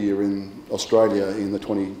of the media in Australia in the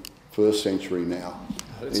 21st century now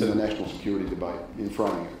in the national security debate, in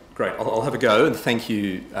framing it? Great. I'll have a go, and thank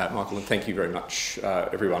you, Michael, and thank you very much,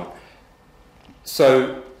 everyone.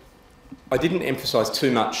 So I didn't emphasise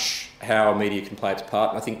too much how media can play its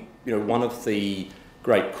part. I think one of the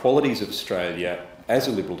great qualities of Australia as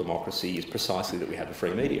a liberal democracy is precisely that we have a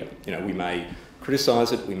free media. You know, we may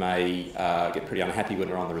criticise it, we may get pretty unhappy when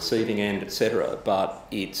we're on the receiving end, etc. But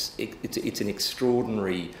it's an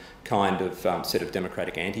extraordinary kind of set of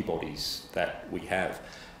democratic antibodies that we have.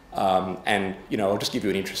 And, you know, I'll just give you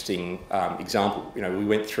an interesting example. You know, we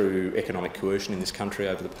went through economic coercion in this country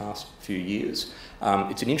over the past few years.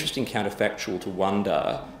 It's an interesting counterfactual to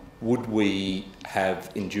wonder, would we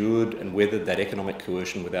have endured and weathered that economic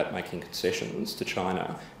coercion without making concessions to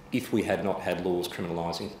China if we had not had laws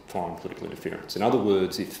criminalising foreign political interference? In other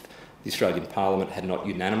words, if the Australian Parliament had not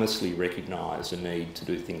unanimously recognised a need to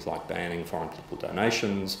do things like banning foreign political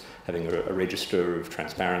donations, having a register of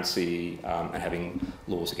transparency, and having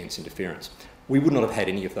laws against interference. We would not have had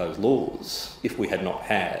any of those laws if we had not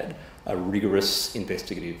had a rigorous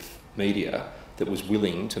investigative media that was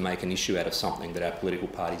willing to make an issue out of something that our political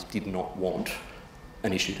parties did not want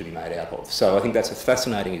an issue to be made out of. So I think that's a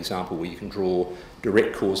fascinating example where you can draw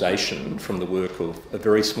direct causation from the work of a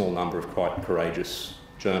very small number of quite courageous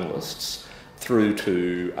journalists through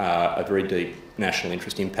to a very deep national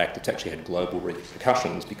interest impact that's actually had global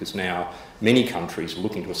repercussions, because now many countries are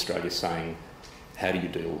looking to Australia saying, how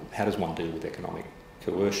does one deal with economic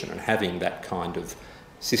coercion? And having that kind of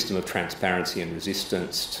system of transparency and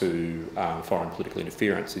resistance to foreign political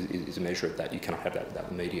interference is a measure of that. You cannot have that without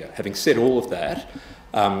the media. Having said all of that,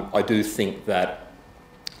 I do think that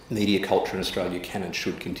media culture in Australia can and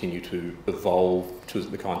should continue to evolve to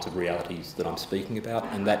the kinds of realities that I'm speaking about,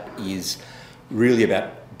 and that is really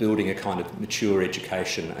about building a kind of mature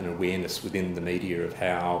education and awareness within the media of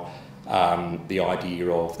how the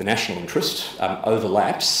idea of the national interest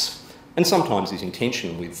overlaps and sometimes is in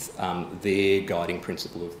tension with their guiding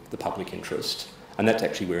principle of the public interest, and that's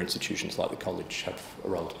actually where institutions like the college have a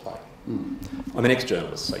role to play. I'm an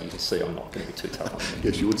ex-journalist, so you can see I'm not going to be too tough on them.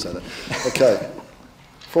 Yes, you would say that. Okay.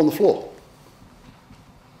 From the floor.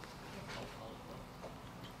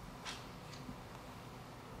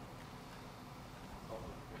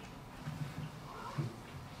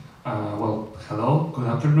 Well, hello, good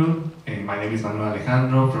afternoon. My name is Manuel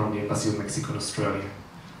Alejandro from the Embassy of Mexico in Australia.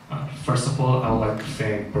 First of all, I would like to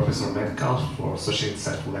thank Professor Medcalf for such an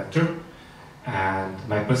insightful lecture. And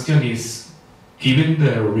my question is, given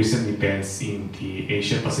the recent events in the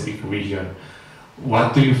Asia-Pacific region,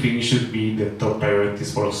 what do you think should be the top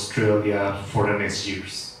priorities for Australia for the next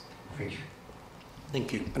years? Thank you.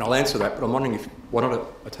 Thank you. And I'll answer that, but I'm wondering why don't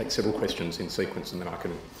I take several questions in sequence and then I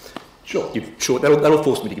can give short, that'll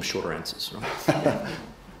force me to give shorter answers, right?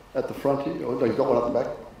 At the front here, oh, no, you've got one at the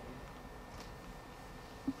back.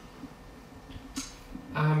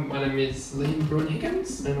 My name is Liam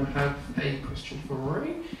Braun-Higgins and I have a question for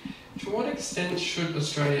Rory. To what extent should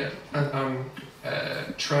Australia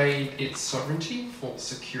trade its sovereignty for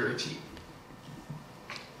security?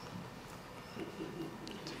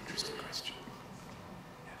 That's an interesting question.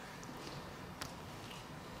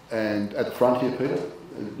 And at the front here, Peter,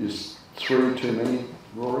 is 3 too many,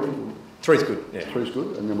 Rory? 3's good, yeah. 3's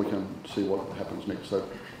good, and then we can see what happens next. So,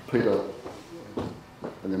 Peter,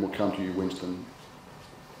 and then we'll come to you, Winston.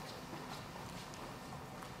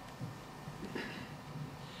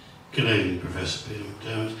 Good evening, Professor Peter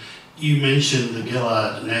McDermott. You mentioned the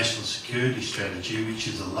Gillard National Security Strategy, which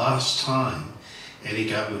is the last time any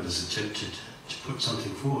government has attempted to put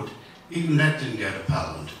something forward. Even that didn't go to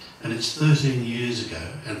Parliament, and it's 13 years ago,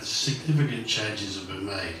 and significant changes have been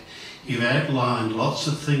made. You've outlined lots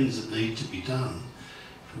of things that need to be done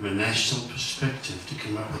from a national perspective to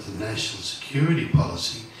come up with a national security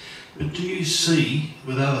policy, but do you see,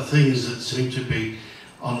 with other things that seem to be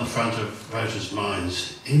on the front of voters'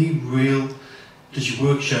 minds, does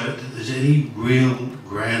your work show that there's any real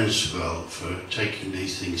groundswell for taking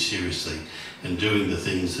these things seriously and doing the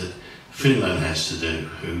things that Finland has to do,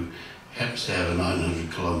 who happens to have a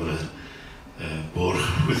 900-kilometre border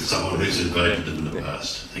with someone who's invaded them in the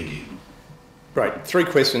past? Thank you. Great. 3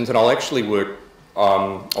 questions, and I'll actually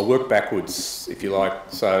I'll work backwards, if you like.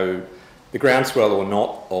 So, the groundswell or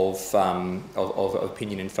not of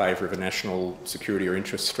opinion in favour of a national security or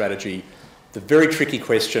interest strategy, the very tricky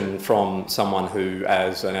question from someone who,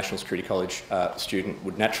 as a National Security College student,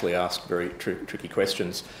 would naturally ask very tricky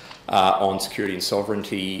questions on security and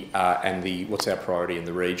sovereignty and what's our priority in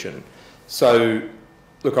the region. So,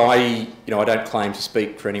 look, I don't claim to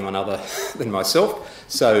speak for anyone other than myself.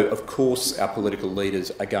 So, of course, our political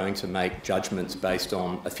leaders are going to make judgments based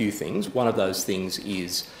on a few things. One of those things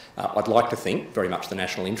is, I'd like to think, very much the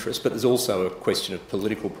national interest, but there's also a question of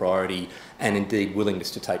political priority and indeed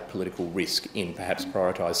willingness to take political risk in perhaps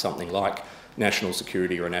prioritise something like national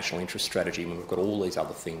security or a national interest strategy when we've got all these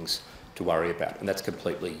other things to worry about, and that's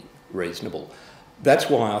completely reasonable. That's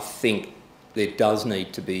why I think there does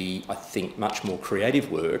need to be, I think, much more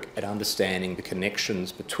creative work at understanding the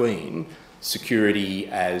connections between security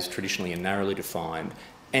as traditionally and narrowly defined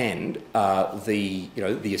and the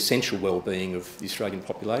essential well-being of the Australian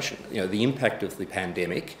population. The impact of the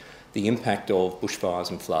pandemic, the impact of bushfires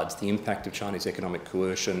and floods, the impact of Chinese economic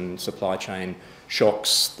coercion, supply chain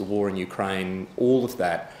shocks, the war in Ukraine, all of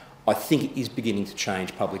that, I think is beginning to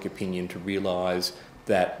change public opinion to realise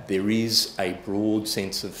that there is a broad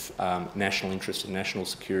sense of national interest and national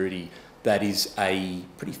security that is a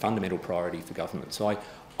pretty fundamental priority for government. So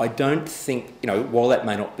I don't think, while that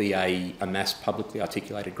may not be a mass publicly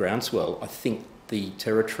articulated groundswell, I think the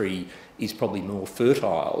territory is probably more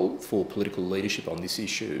fertile for political leadership on this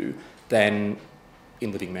issue than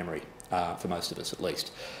in living memory, for most of us at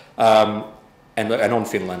least. And on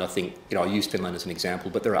Finland, I think, I use Finland as an example,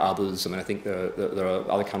 but there are others. I mean, I think there are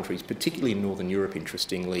other countries, particularly in Northern Europe,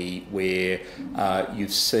 interestingly, where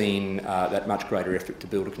you've seen that much greater effort to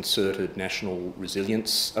build a concerted national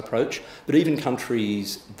resilience approach. But even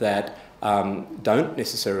countries that don't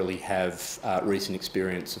necessarily have recent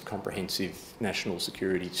experience of comprehensive national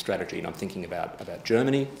security strategy, and I'm thinking about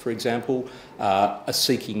Germany, for example, are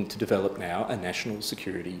seeking to develop now a national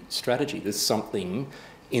security strategy. There's something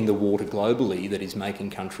in the water globally that is making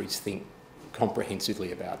countries think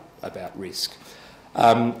comprehensively about risk.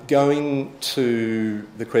 Going to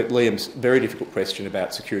Liam's very difficult question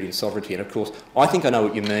about security and sovereignty, and of course I think I know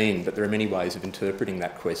what you mean, but there are many ways of interpreting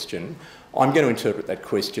that question. I'm going to interpret that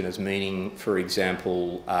question as meaning, for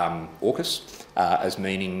example, AUKUS, as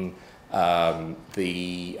meaning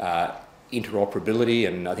the interoperability,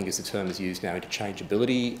 and I think as the term is used now,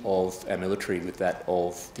 interchangeability of our military with that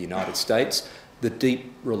of the United States, the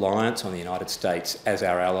deep reliance on the United States as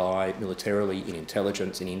our ally militarily, in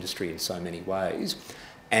intelligence, in industry, in so many ways,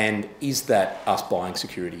 and is that us buying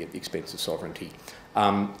security at the expense of sovereignty?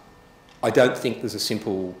 I don't think there's a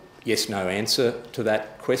simple yes-no answer to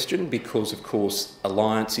that question because, of course,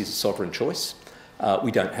 alliance is a sovereign choice.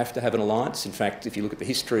 We don't have to have an alliance. In fact, if you look at the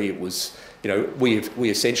history, it was, we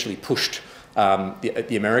essentially pushed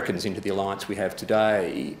the Americans into the alliance we have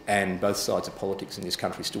today, and both sides of politics in this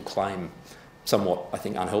country still claim, somewhat, I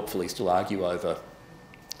think, unhelpfully, still argue over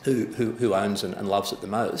who owns and loves it the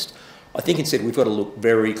most. I think instead we've got to look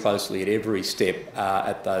very closely at every step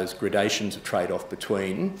at those gradations of trade-off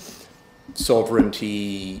between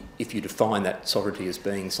sovereignty, if you define that sovereignty as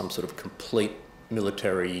being some sort of complete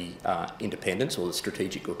military independence or the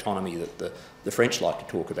strategic autonomy that the French like to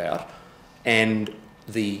talk about, and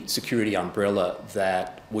the security umbrella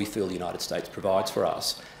that we feel the United States provides for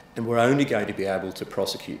us. And we're only going to be able to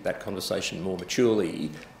prosecute that conversation more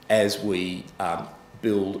maturely as we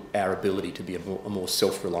build our ability to be a more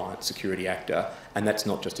self-reliant security actor. And that's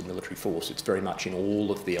not just in military force, it's very much in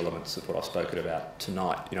all of the elements of what I've spoken about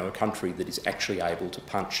tonight. A country that is actually able to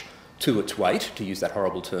punch to its weight, to use that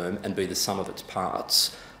horrible term, and be the sum of its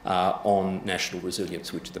parts on national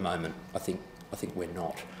resilience, which at the moment I think we're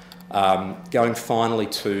not. Going finally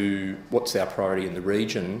to what's our priority in the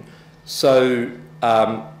region. So,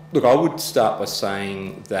 look, I would start by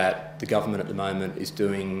saying that the government at the moment is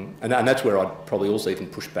doing, and that's where I'd probably also even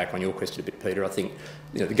push back on your question a bit, Peter. I think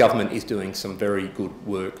the government is doing some very good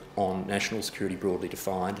work on national security broadly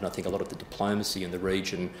defined, and I think a lot of the diplomacy in the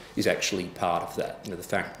region is actually part of that. The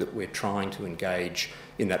fact that we're trying to engage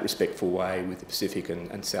in that respectful way with the Pacific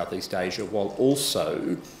and Southeast Asia, while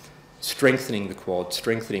also strengthening the Quad,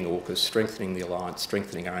 strengthening AUKUS, strengthening the alliance,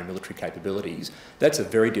 strengthening our own military capabilities, that's a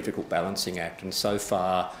very difficult balancing act. And so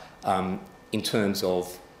far, in terms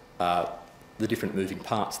of the different moving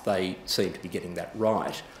parts, they seem to be getting that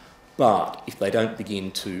right. But if they don't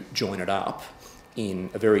begin to join it up in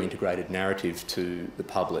a very integrated narrative to the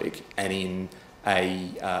public and in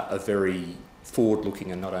a very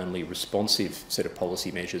forward-looking and not only responsive set of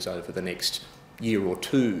policy measures over the next year or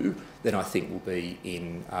two, then I think we'll be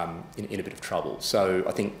in a bit of trouble. So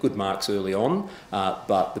I think good marks early on,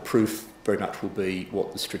 but the proof very much will be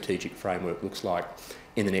what the strategic framework looks like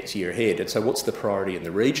in the next year ahead. And so what's the priority in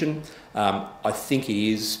the region? I think it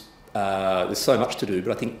is, there's so much to do,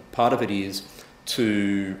 but I think part of it is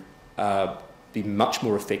to be much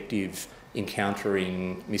more effective in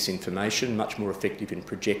countering misinformation, much more effective in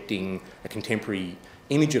projecting a contemporary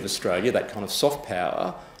image of Australia, that kind of soft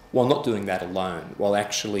power, while not doing that alone, while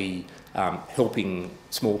actually helping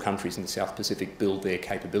small countries in the South Pacific build their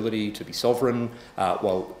capability to be sovereign,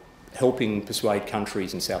 while helping persuade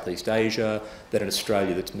countries in Southeast Asia that an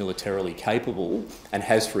Australia that's militarily capable and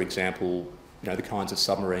has, for example, the kinds of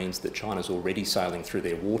submarines that China's already sailing through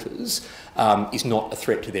their waters, is not a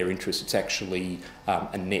threat to their interests. It's actually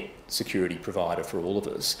a net security provider for all of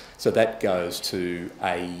us. So that goes to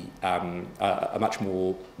a much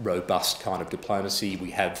more robust kind of diplomacy.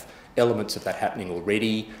 We have elements of that happening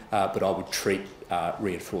already, but I would treat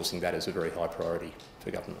reinforcing that as a very high priority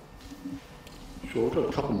for government. Sure, we've got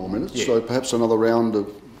a couple more minutes, Yeah. so perhaps another round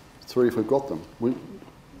of three if we've got them.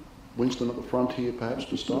 Winston at the front here, perhaps,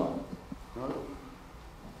 to start. No?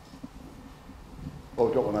 Oh,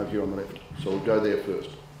 we've got one over here on the left, so we'll go there first.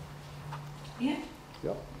 Yeah.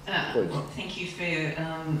 Yep. Well, thank you for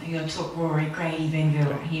your talk, Rory. Grady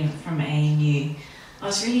Venville here from ANU. I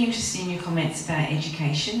was really interested in your comments about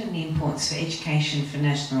education and the importance for education for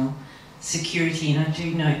national security, and I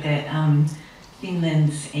do note that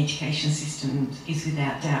Finland's education system is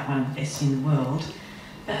without doubt one of the best in the world.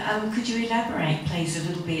 But could you elaborate, please, a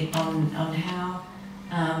little bit on how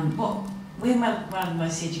we're one of the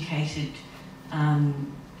most educated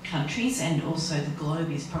countries, and also the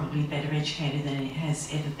globe is probably better educated than it has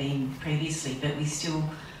ever been previously, but we still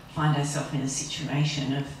find ourselves in a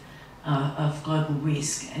situation of global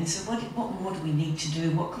risk. And so what more do we need to do?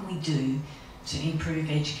 What can we do to improve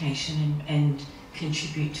education and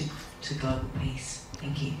contribute to global peace?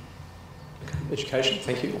 Thank you. Education,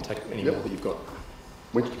 thank you. I'll take any more that you've got.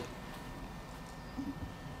 Winston.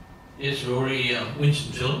 Yes, Rory,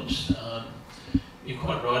 Winston Phillips. You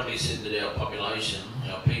quite rightly said that our population,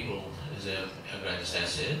 our people, is our greatest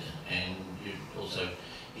asset, and you also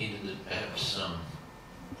hinted that perhaps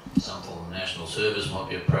some form of national service might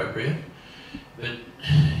be appropriate. But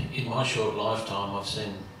in my short lifetime, I've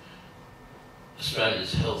seen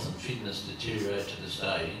Australia's health and fitness deteriorate to the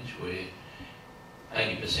stage where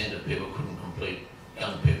 80% of people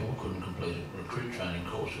young people couldn't complete a recruit training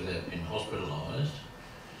course without being hospitalised,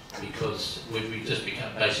 because we've just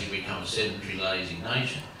basically become a sedentary, lazy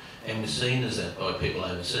nation, and we're seen as that by people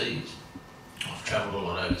overseas. I've travelled a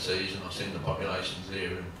lot overseas, and I've seen the populations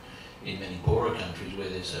there in many poorer countries where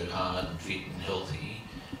they're so hard and fit and healthy,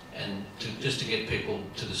 and just to get people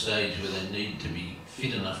to the stage where they need to be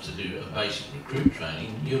fit enough to do a basic recruit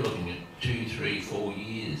training, you're looking at 2, 3, 4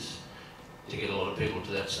 years to get a lot of people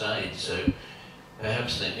to that stage. So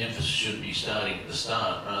perhaps the emphasis should be starting at the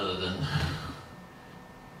start rather than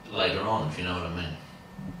later on, if you know what I mean.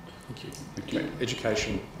 Thank you.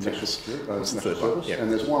 Education. National That's the third service. one. Yeah.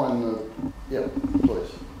 And there's one in the... Yeah,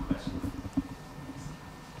 please.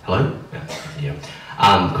 Hello? Yeah.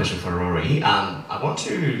 Question for Rory. I want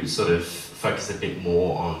to sort of focus a bit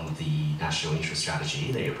more on the national interest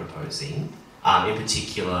strategy that you're proposing. In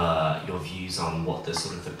particular, your views on what the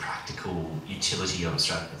sort of the practical utility of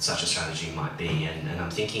such a strategy might be. And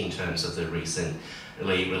I'm thinking in terms of the recently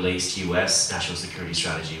released US national security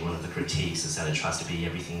strategy. One of the critiques is that it tries to be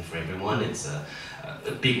everything for everyone. It's a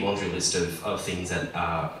big laundry list of things that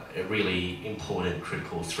are really important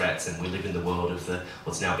critical threats, and we live in the world of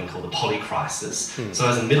what's now been called the polycrisis. So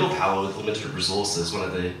as a middle power with limited resources, one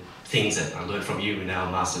of the things that I learned from you in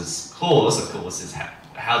our master's course, of course, is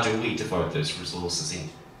how do we devote those resources in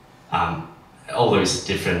all those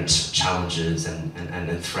different challenges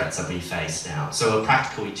and threats that we face now. So a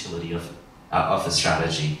practical utility of a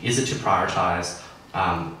strategy. Is it to prioritise?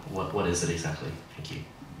 What is it exactly? Thank you.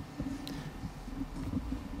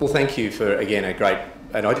 Well, thank you for, again, a great,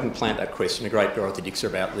 and I didn't plant that question, a great Dorothy Dixer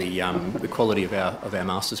about the quality of our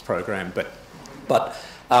master's program. But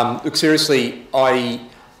look, seriously, I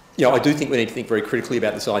do think we need to think very critically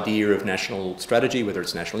about this idea of national strategy, whether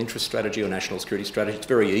it's national interest strategy or national security strategy. It's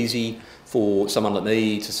very easy for someone like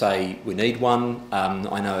me to say we need one.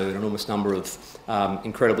 I know an enormous number of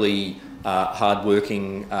incredibly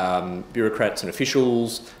hard-working bureaucrats and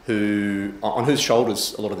officials on whose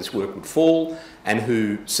shoulders a lot of this work would fall, and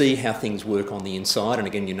who see how things work on the inside. And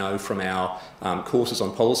again, you know from our courses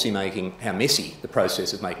on policy making how messy the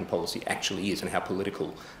process of making policy actually is, and how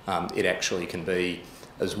political it actually can be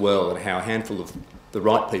as well, and how a handful of the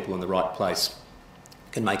right people in the right place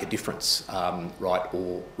can make a difference, right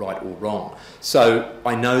or wrong. So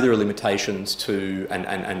I know there are limitations to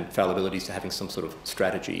and fallibilities to having some sort of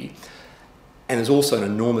strategy. And there's also an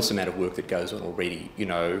enormous amount of work that goes on already.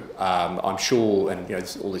 I'm sure, and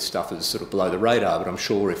all this stuff is sort of below the radar, but I'm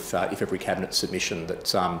sure if every cabinet submission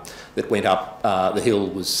that went up the hill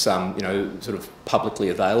was sort of publicly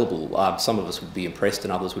available, some of us would be impressed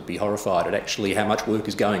and others would be horrified at actually how much work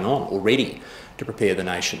is going on already to prepare the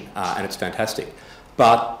nation, and it's fantastic.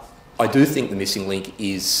 But I do think the missing link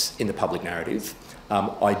is in the public narrative.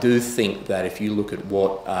 I do think that if you look at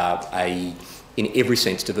what in every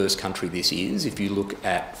sense diverse country this is. If you look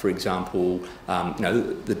at, for example,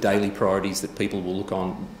 the daily priorities that people will look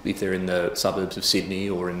on if they're in the suburbs of Sydney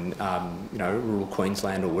or in rural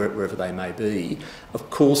Queensland or wherever they may be. Of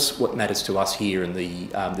course, what matters to us here in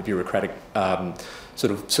the bureaucratic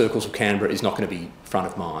sort of circles of Canberra is not going to be front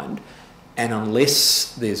of mind. And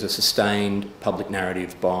unless there's a sustained public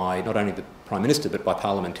narrative by not only the Prime Minister but by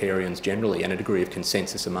parliamentarians generally and a degree of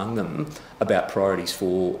consensus among them about priorities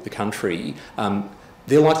for the country,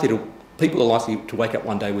 people are likely to wake up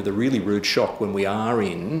one day with a really rude shock when we are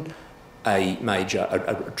in a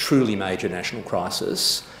truly major national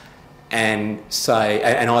crisis and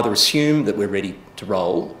either assume that we're ready to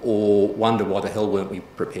roll or wonder why the hell weren't we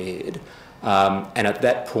prepared. And at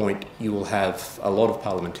that point, you will have a lot of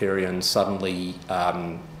parliamentarians suddenly,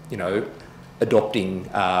 adopting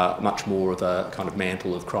much more of a kind of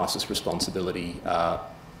mantle of crisis responsibility.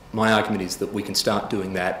 My argument is that we can start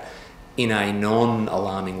doing that in a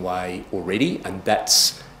non-alarming way already, and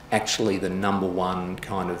that's actually the number one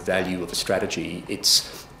kind of value of a strategy.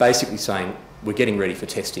 It's basically saying we're getting ready for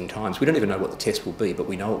testing times. We don't even know what the test will be, but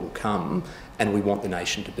we know it will come, and we want the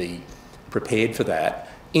nation to be prepared for that.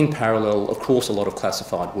 In parallel, of course, a lot of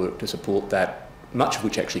classified work to support that, much of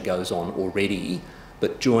which actually goes on already,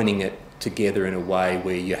 but joining it together in a way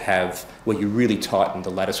where you really tighten the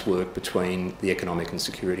lattice work between the economic and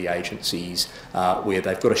security agencies, where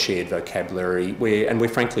they've got a shared vocabulary, where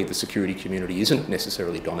frankly the security community isn't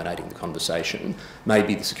necessarily dominating the conversation.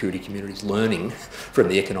 Maybe the security community is learning from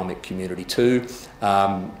the economic community too.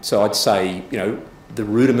 So I'd say the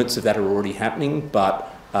rudiments of that are already happening,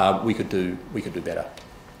 but we could do better.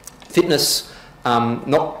 Fitness.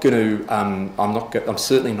 I'm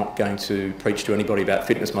certainly not going to preach to anybody about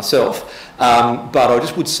fitness myself, but I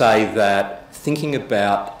just would say that thinking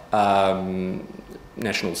about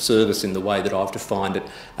national service in the way that I've defined it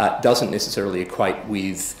doesn't necessarily equate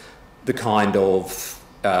with the kind of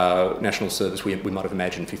national service we might have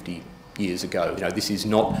imagined 50 years ago.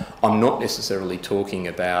 I'm not necessarily talking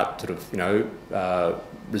about sort of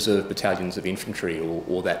reserve battalions of infantry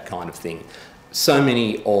or that kind of thing. So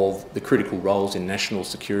many of the critical roles in national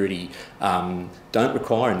security don't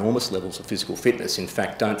require enormous levels of physical fitness. In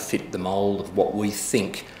fact, don't fit the mould of what we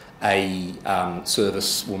think a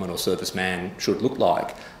servicewoman or serviceman should look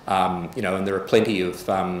like. And there are plenty of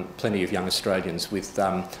young Australians with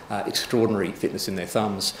extraordinary fitness in their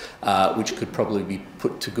thumbs, which could probably be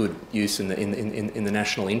put to good use in the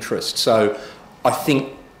national interest. So, I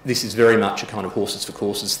think this is very much a kind of horses for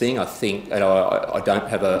courses thing. I think I don't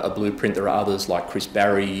have a blueprint. There are others like Chris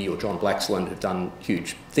Barry or John Blaxland who've done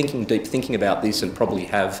deep thinking about this and probably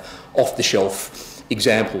have off-the-shelf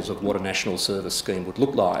examples of what a national service scheme would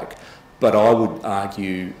look like. But I would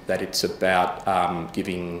argue that it's about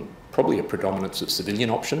giving probably a predominance of civilian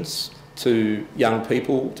options to young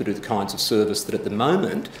people to do the kinds of service that at the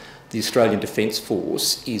moment the Australian Defence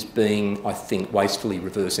Force is being, I think, wastefully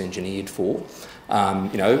reverse engineered for.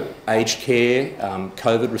 Aged care,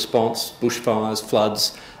 COVID response, bushfires,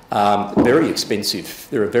 floods, very expensive.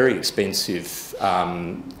 They're a very expensive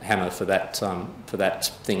hammer for that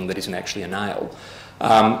thing that isn't actually a nail.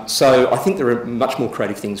 So I think there are much more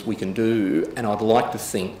creative things we can do, and I'd like to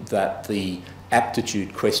think that the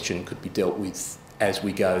aptitude question could be dealt with as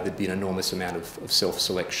we go. There'd be an enormous amount of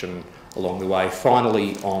self-selection along the way.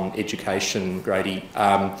 Finally, on education, Grady.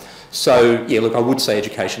 I would say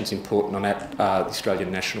education's important. I'm at the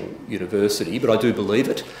Australian National University, but I do believe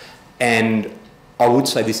it. And I would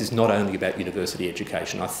say this is not only about university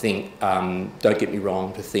education. I think, don't get me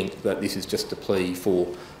wrong, to think that this is just a plea for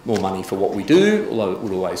more money for what we do, although it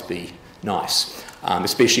would always be nice,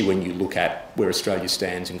 especially when you look at where Australia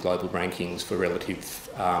stands in global rankings for relative,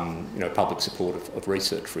 public support of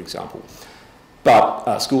research, for example.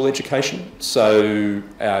 But school education, so,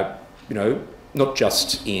 not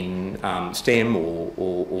just in STEM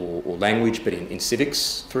or language, but in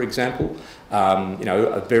civics, for example.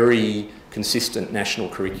 A very consistent national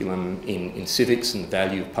curriculum in civics and the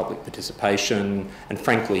value of public participation, and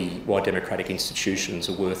frankly, why democratic institutions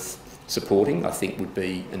are worth supporting, I think would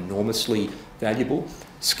be enormously valuable.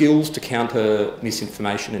 Skills to counter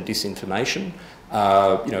misinformation and disinformation,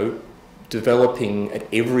 developing at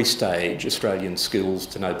every stage Australian skills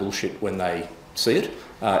to know bullshit when they see it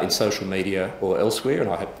in social media or elsewhere, and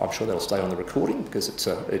I'm sure that'll stay on the recording because it's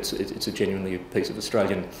a genuinely a piece of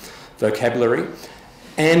Australian vocabulary.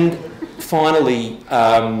 And finally,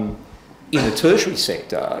 in the tertiary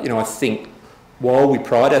sector, I think while we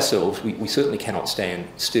pride ourselves, we certainly cannot stand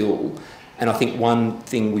still. And I think one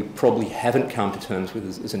thing we probably haven't come to terms with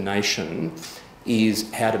as a nation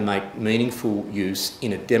is how to make meaningful use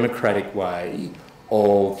in a democratic way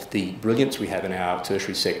of the brilliance we have in our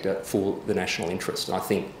tertiary sector for the national interest. And I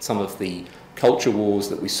think some of the culture wars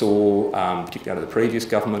that we saw, particularly under the previous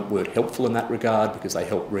government, weren't helpful in that regard because they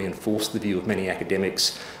helped reinforce the view of many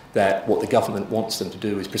academics that what the government wants them to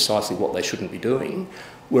do is precisely what they shouldn't be doing.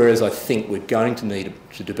 Whereas I think we're going to need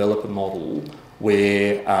to develop a model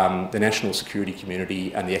where the national security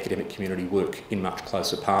community and the academic community work in much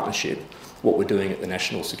closer partnership. What we're doing at the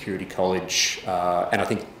National Security College, and I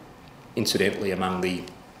think incidentally among the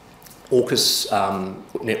AUKUS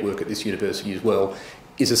network at this university as well,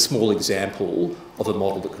 is a small example of a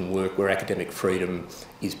model that can work where academic freedom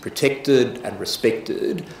is protected and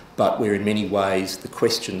respected, but where in many ways the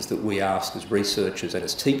questions that we ask as researchers and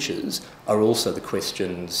as teachers are also the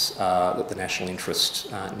questions that the national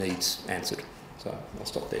interest needs answered. So I'll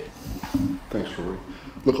stop there. Thanks, Rory.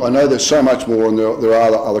 Look, I know there's so much more and there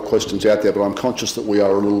are other questions out there, but I'm conscious that we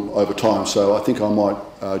are a little over time, so I think I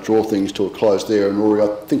might draw things to a close there. And Rory, I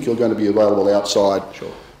think you're going to be available outside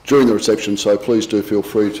during the reception, so please do feel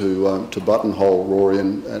free to buttonhole Rory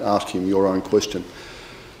and ask him your own question.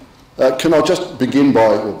 Can I just begin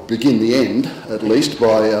the end, at least,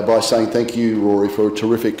 by saying thank you, Rory, for a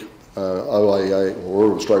terrific OAA, or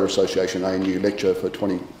Royal Australia Association ANU lecture for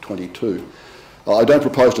 2022. I don't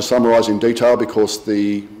propose to summarise in detail because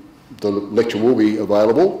the lecture will be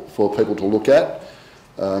available for people to look at.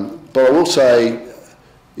 But I will say,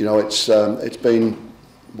 you know, it's been,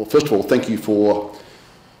 well, first of all, thank you for,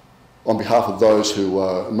 on behalf of those who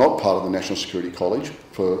are not part of the National Security College,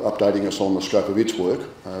 for updating us on the scope of its work,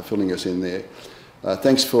 filling us in there.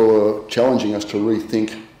 Thanks for challenging us to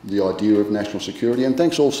rethink the idea of national security, and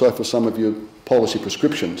thanks also for some of your policy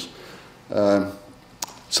prescriptions.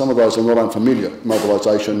 Some of those are not unfamiliar: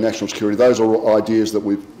 mobilisation, national security. Those are ideas that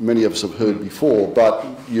many of us have heard before, but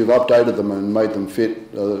you've updated them and made them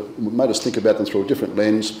fit, made us think about them through a different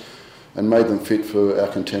lens and made them fit for our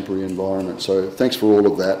contemporary environment. So thanks for all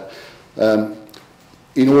of that.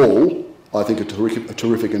 In all, I think a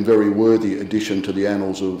terrific and very worthy addition to the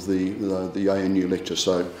annals of the ANU lecture.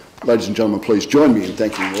 So, ladies and gentlemen, please join me in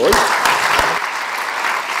thanking Rory.